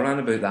 So I ran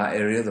about that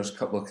area, there's a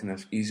couple of kind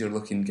of easier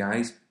looking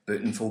guys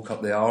booting folk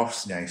up the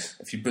arse. Nice.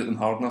 If you boot them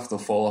hard enough, they'll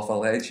fall off a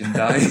ledge and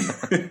die.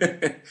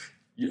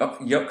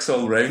 Yucks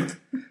all round.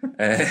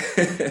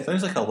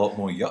 Sounds like a lot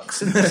more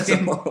yucks in this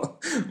game.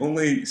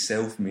 Only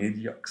self-made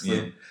yucks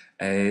though.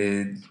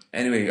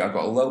 Anyway, I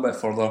got a little bit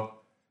further,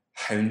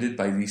 hounded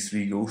by these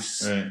 3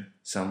 ghosts. Right.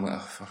 So I'm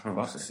like, for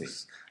fuck's Fuck's sake.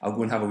 sake. I'll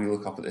go and have a wee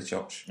look up at the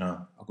church.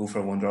 Oh. I'll go for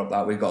a wander up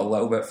that way. Got a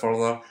little bit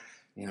further,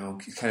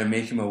 kind of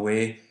making my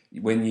way.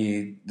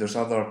 There's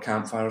other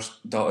campfires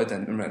dotted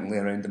intermittently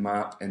around the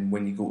map, and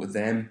when you go to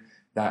them,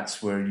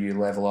 that's where you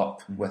level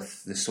up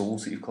with the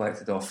souls that you've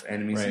collected off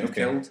enemies Right, that you've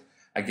okay. killed.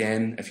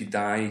 Again, if you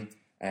die,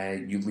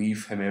 you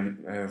leave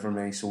however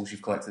many souls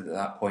you've collected at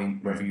that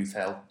point, wherever you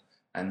fell.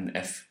 And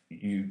if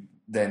you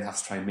then have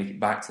to try and make it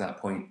back to that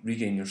point,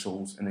 regain your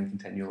souls, and then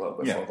continue a little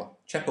bit further.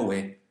 Chip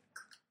away.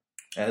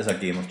 It is a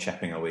game of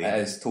chipping away. It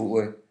is,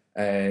 totally.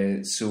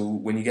 So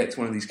when you get to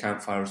one of these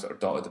campfires that are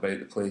dotted about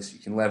the place, you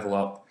can level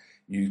up.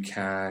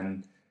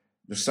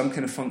 There's some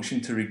kind of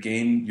function to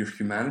regain your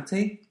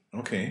humanity.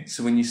 Okay.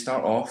 So when you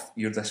start off,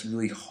 you're this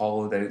really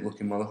hollowed out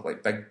looking mother,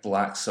 like big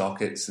black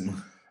sockets and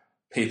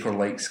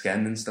paper-like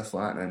skin and stuff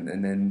like that.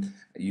 And then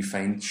you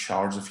find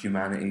shards of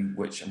humanity,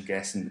 which I'm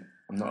guessing,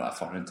 I'm not that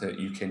far into it,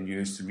 you can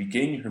use to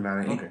regain your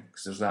humanity,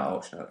 because there's that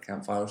option at the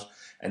campfires.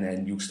 And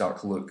then you'll start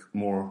to look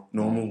more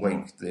normal,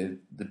 like the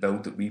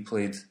build that we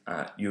played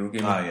at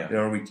Eurogamer the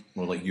other week.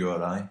 More like you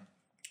or I.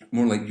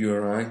 More like you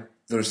or I.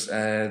 There's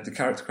the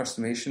character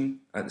customization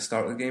at the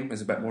start of the game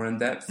is a bit more in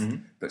depth,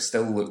 but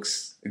still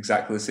looks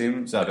exactly the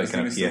same. Is that a bit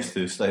kind of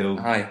PS2 style?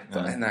 Aye,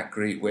 but in that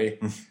great way.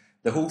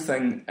 The whole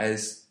thing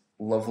is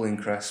lovely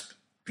and crisp,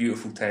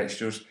 beautiful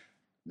textures.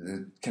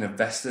 The kind of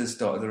vistas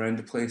dotted around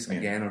the place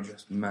again are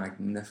just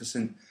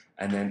magnificent,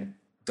 and then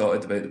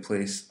dotted about the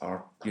place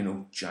are, you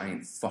know,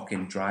 giant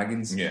fucking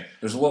dragons. Yeah.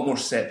 There's a lot more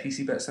set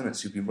piecey bits in it,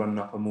 so you'll be running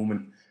up a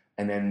moment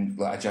and then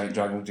like a giant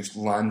dragon will just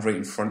land right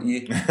in front of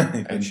you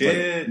and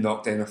like,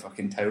 knock down a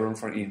fucking tower in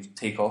front of you and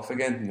take off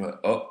again. And you're like,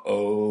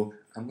 uh-oh,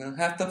 I'm going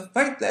to have to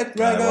fight that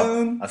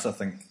dragon. That's, I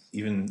think,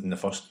 even in the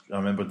first, I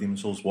remember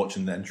Demon's Souls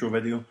watching the intro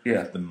video.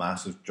 Yeah. The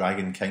massive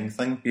dragon king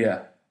thing.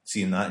 Yeah.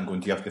 Seeing that and going,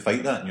 do you have to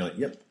fight that? And you're like,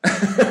 yep.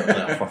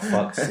 Like, for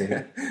fuck's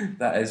sake.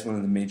 That is one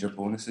of the major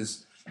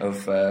bonuses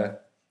of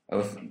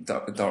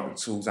Dark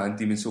Souls and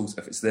Demon's Souls.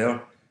 If it's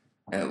there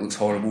and it looks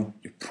horrible,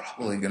 you're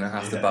probably going to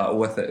have to battle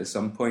with it at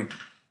some point.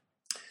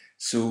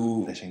 So,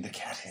 letting the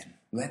cat in.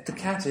 Let the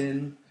cat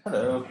in.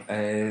 Hello.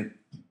 I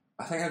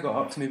think I got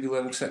up to maybe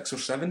level 6 or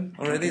 7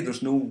 already.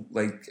 There's no,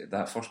 like,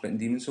 that first bit in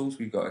Demon's Souls,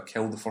 we've got to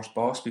kill the first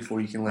boss before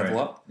you can level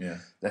up. Yeah.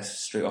 This,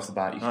 straight off the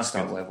bat, you can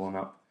start leveling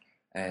up.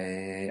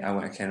 I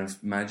went a kind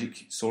of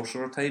magic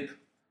sorcerer type.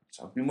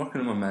 So I've been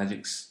working on my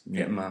magics,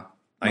 getting my...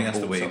 I think that's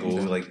the way to go.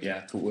 Like,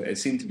 yeah, totally. It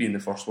seemed to be in the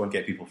first one.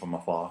 Get people from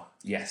afar.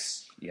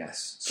 Yes.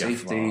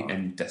 Safety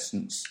and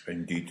distance.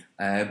 Indeed.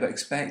 But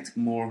expect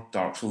more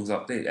Dark Souls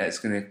update. It's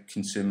going to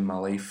consume my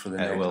life for the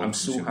next... I'm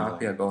so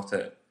happy I got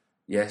it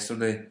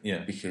yesterday. Yeah.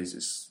 Because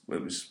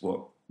it was,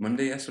 what,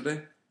 Monday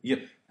yesterday?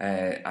 Yep.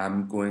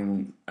 I'm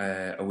going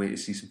away to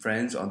see some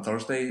friends on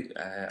Thursday.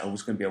 I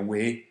was going to be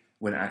away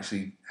when it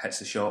actually hits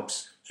the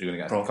shops. So you're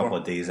going to get a couple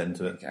of days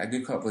into it. A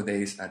good couple of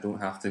days. I don't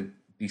have to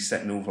be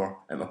sitting over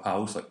at my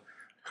pals like,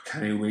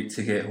 can't I wait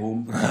to get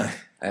home?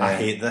 I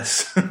hate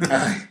this.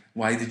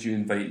 Why did you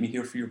invite me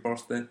here for your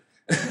birthday?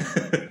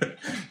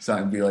 So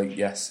I'd be like,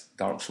 yes,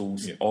 Dark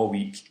Souls all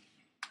week.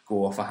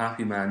 Go off a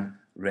happy man,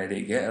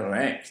 ready to get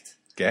wrecked.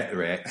 Get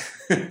wrecked.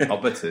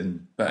 Up a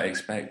tune. But I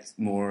expect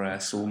more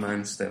Soul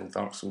Man style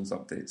Dark Souls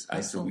updates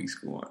as the weeks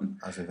go on.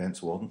 As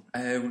events warrant.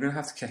 We're going to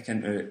have to kick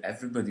into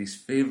everybody's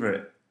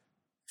favourite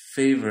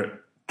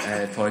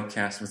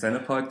podcast within a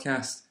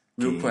podcast.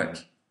 Real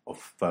quick. Of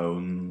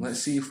phones. Let's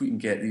see if we can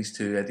get these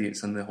two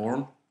idiots on the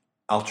horn.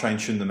 I'll try and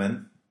tune them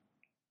in.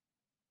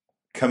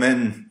 Come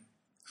in.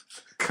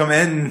 Come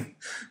in.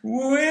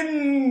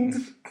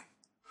 Wind.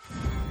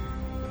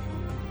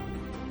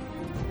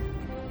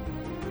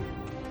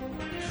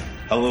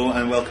 Hello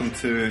and welcome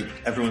to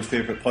everyone's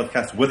favourite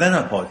podcast within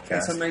a podcast.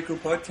 It's a micro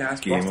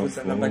podcast, Game but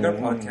within a bigger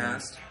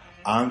podcast.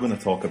 I'm going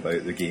to talk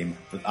about the game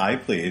that I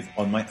played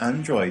on my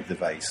Android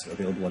device,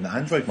 available on the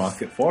Android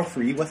market for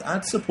free with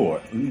ad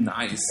support. Ooh,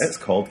 nice. It's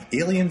called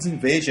Aliens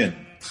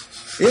Invasion.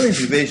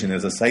 Aliens Invasion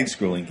is a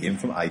side-scrolling game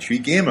from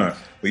iTree Gamer,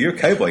 where your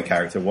cowboy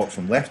character walks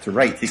from left to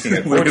right, taking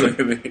out...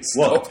 Wait.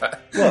 Stop What?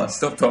 it. What?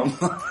 Stop talking.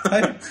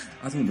 I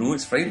don't know,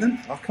 it's frightening.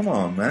 Oh, come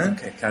on, man.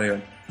 Okay, carry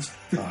on.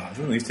 I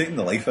don't know, he's taking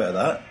the life out of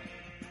that.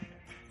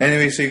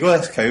 Anyway, so you got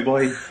this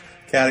cowboy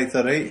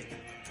character, right?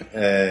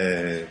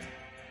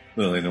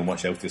 Don't really know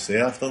much else to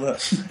say after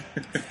that.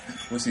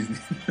 What's his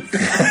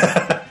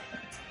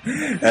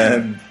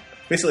name?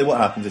 Basically what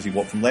happens is you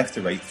walk from left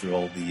to right through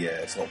all the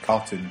sort of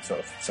cartoon sort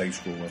of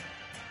side-scroller.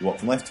 You walk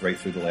from left to right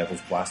through the levels,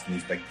 blasting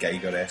these big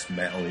Geiger-esque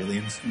metal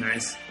aliens.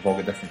 Nice. They've all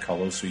got different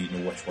colours, so you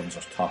know which ones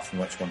are tough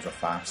and which ones are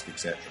fast,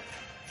 etc.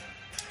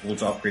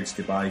 Loads of upgrades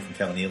to buy from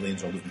killing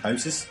aliens or looting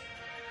houses.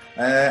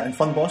 And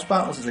fun boss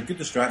battles. It's a good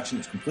distraction,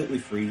 it's completely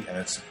free, and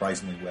it's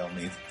surprisingly well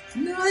made.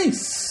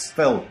 Nice.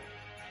 Phil,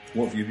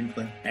 what have you been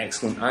playing?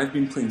 Excellent. I've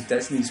been playing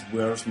Disney's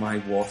Where's My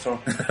Water.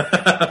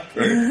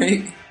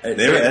 Right?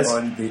 There it is.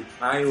 On the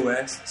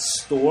iOS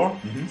store.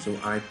 So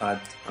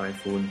iPad,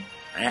 iPhone,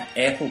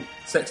 Apple.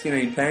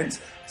 69 pence.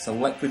 It's a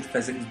liquid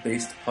physics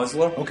based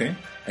puzzler. Okay.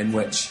 In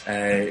which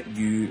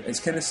it's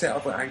kind of set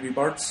up like Angry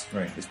Birds.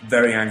 Right. It's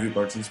very Angry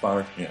Birds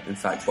inspired. Yeah. In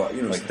fact, but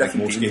you know, Like it's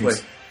different most gameplay.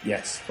 games.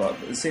 Yes, but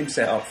the same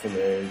setup for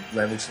the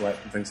level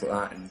select and things like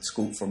that, and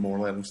scope for more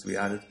levels to be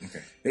added.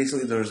 Okay.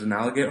 Basically, there's an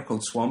alligator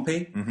called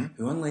Swampy,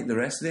 who, unlike the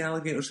rest of the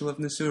alligators who live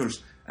in the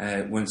sewers,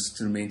 wants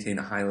to maintain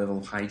a high level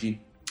of hygiene.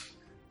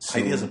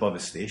 Ideas above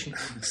his station.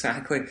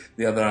 Exactly.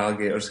 The other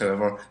alligators,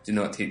 however, do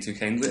not take too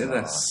kindly to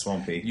this.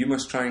 Swampy. You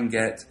must try and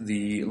get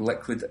the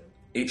liquid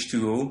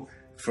H2O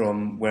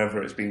from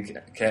wherever it's being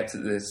kept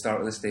at the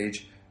start of the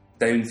stage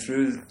down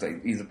through,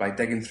 like either by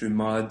digging through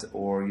mud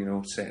or, you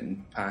know,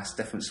 setting past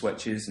different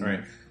switches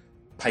and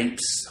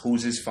pipes,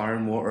 hoses,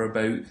 firing water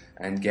about,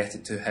 and get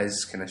it to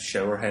his kind of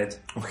shower head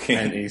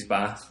into his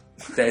bath.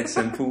 Dead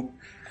simple.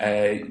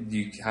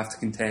 You have to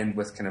contend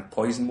with kind of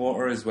poison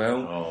water as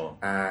well,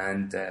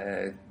 and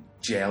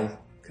gel,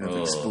 kind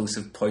of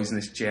explosive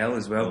poisonous gel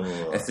as well.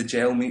 If the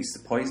gel meets the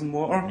poison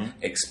water,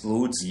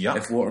 explodes. Yuck.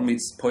 If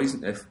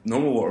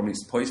normal water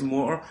meets the poison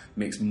water,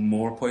 makes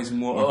more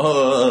poison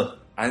water.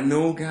 I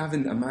know,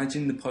 Gavin,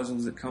 imagine the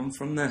puzzles that come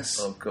from this.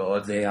 Oh,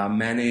 God. They are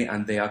many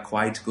and they are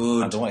quite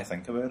good. I don't want to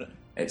think about it.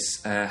 It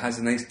has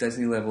a nice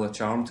Disney level of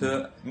charm to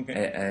it.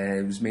 Okay.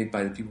 It was made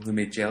by the people who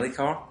made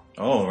Jellycar.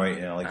 Oh, right,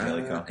 yeah, I like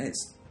Jellycar.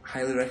 It's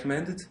highly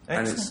recommended,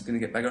 and it's going to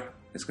get bigger.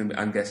 It's going to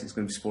be, I'm guessing it's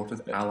going to be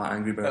supported a la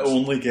Angry It Birds.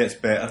 only gets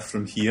better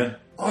from here.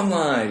 On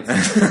live!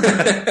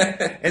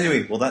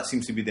 Anyway, well, that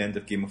seems to be the end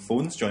of Game of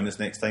Phones. Join us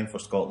next time for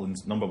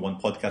Scotland's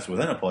 #1 podcast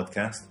within a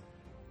podcast.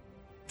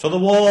 To the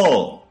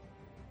wall!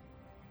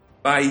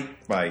 Bye!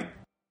 Right.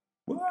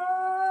 What?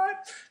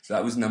 So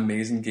that was an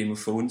amazing Game of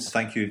Phones.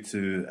 Thank you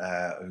to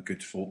our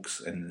good folks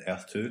in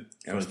Earth 2.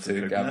 Earth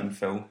 2, Gavin and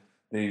Phil.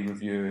 They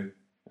review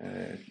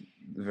the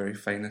very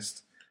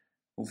finest.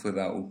 Hopefully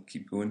that will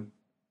keep going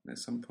at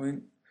some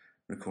point.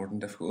 Recording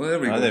difficult. Oh, there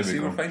we go. There See, we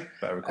go. we're fine.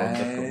 Better recording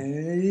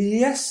difficult.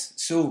 Yes.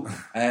 So,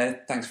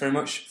 thanks very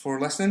much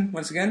for listening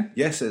once again.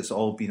 Yes, it's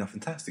all been a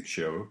fantastic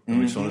show. And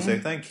we just want to say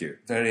thank you.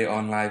 Very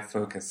on live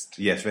focused.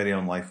 Yes, very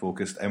on live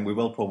focused. And we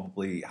will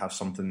probably have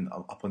something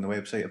up on the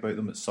website about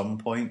them at some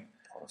point.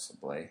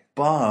 Possibly.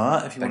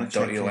 But if you Big want to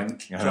check dirty in,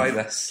 link. Try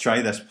this.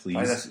 Try this, please.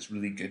 Try this. It's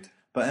really good.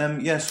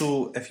 But yeah,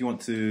 so if you want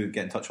to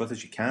get in touch with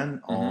us, you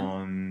can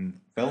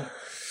on Phil.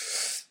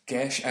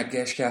 Gesh at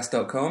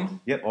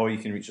geshcast.com. Yep, or you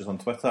can reach us on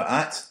Twitter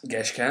at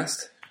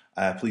Geshcast.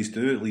 Please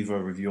do leave a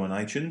review on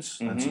iTunes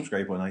and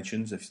subscribe on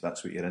iTunes if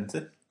that's what you're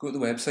into. Go to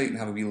the website and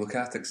have a wee look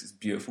at it 'cause it's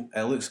beautiful.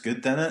 It looks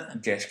good, doesn't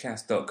it?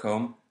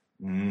 Geshcast.com.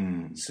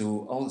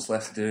 So all that's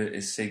left to do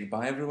is say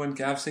goodbye, everyone.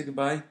 Gav, say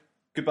goodbye.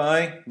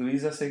 Goodbye.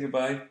 Louisa, say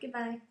goodbye.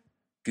 Goodbye.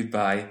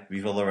 Goodbye.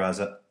 Viva la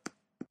Raza.